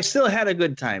 Wow. And I still had a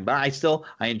good time, but I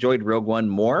enjoyed Rogue One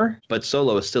more, but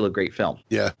Solo is still a great film.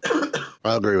 Yeah,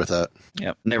 I agree with that.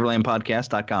 Yep,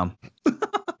 NeverlandPodcast.com.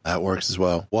 That works as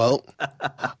well. Well,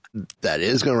 that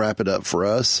is going to wrap it up for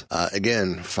us.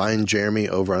 Again, find Jeremy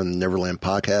over on Neverland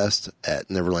Podcast at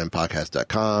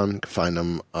neverlandpodcast.com. Find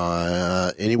them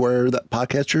anywhere that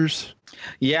podcatchers.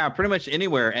 Yeah, pretty much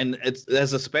anywhere. And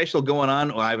there's a special going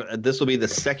on. This will be the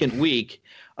second week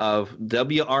of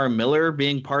W.R. Miller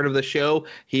being part of the show.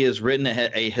 He has written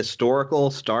a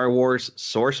historical Star Wars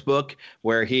source book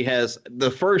where he has the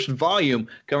first volume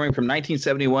covering from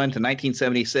 1971 to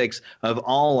 1976 of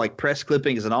all like press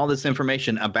clippings and all this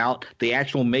information about the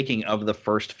actual making of the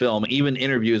first film, even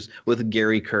interviews with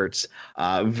Gary Kurtz.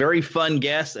 Very fun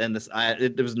guest, and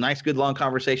it was a nice, good, long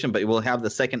conversation, but we'll have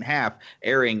the second half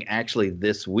airing actually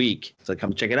this week. So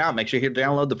come check it out. Make sure you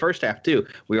download the first half too.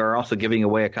 We are also giving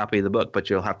away a copy of the book, but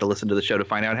you'll have to listen to the show to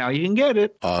find out how you can get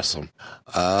it. Awesome.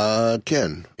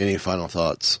 Ken, any final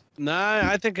thoughts? Nah,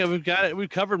 I think we've got it. We've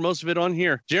covered most of it on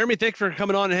here. Jeremy, thanks for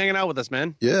coming on and hanging out with us,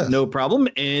 man. Yeah. No problem.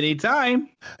 Anytime.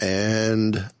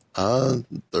 And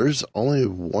there's only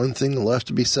one thing left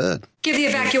to be said. Give the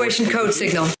evacuation code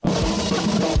signal. All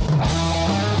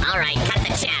right, cut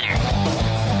the chatter.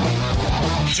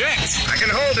 Jet, I can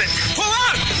hold it. Pull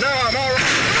out! No, I'm all right.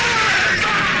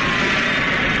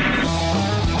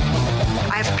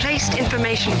 I have placed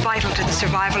information vital to the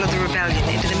survival of the rebellion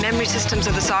into the memory systems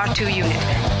of this R2 unit.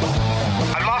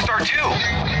 I've lost R2.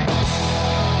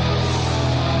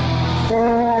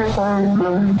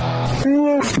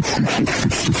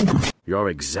 You're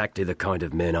exactly the kind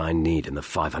of men I need in the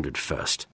 501st.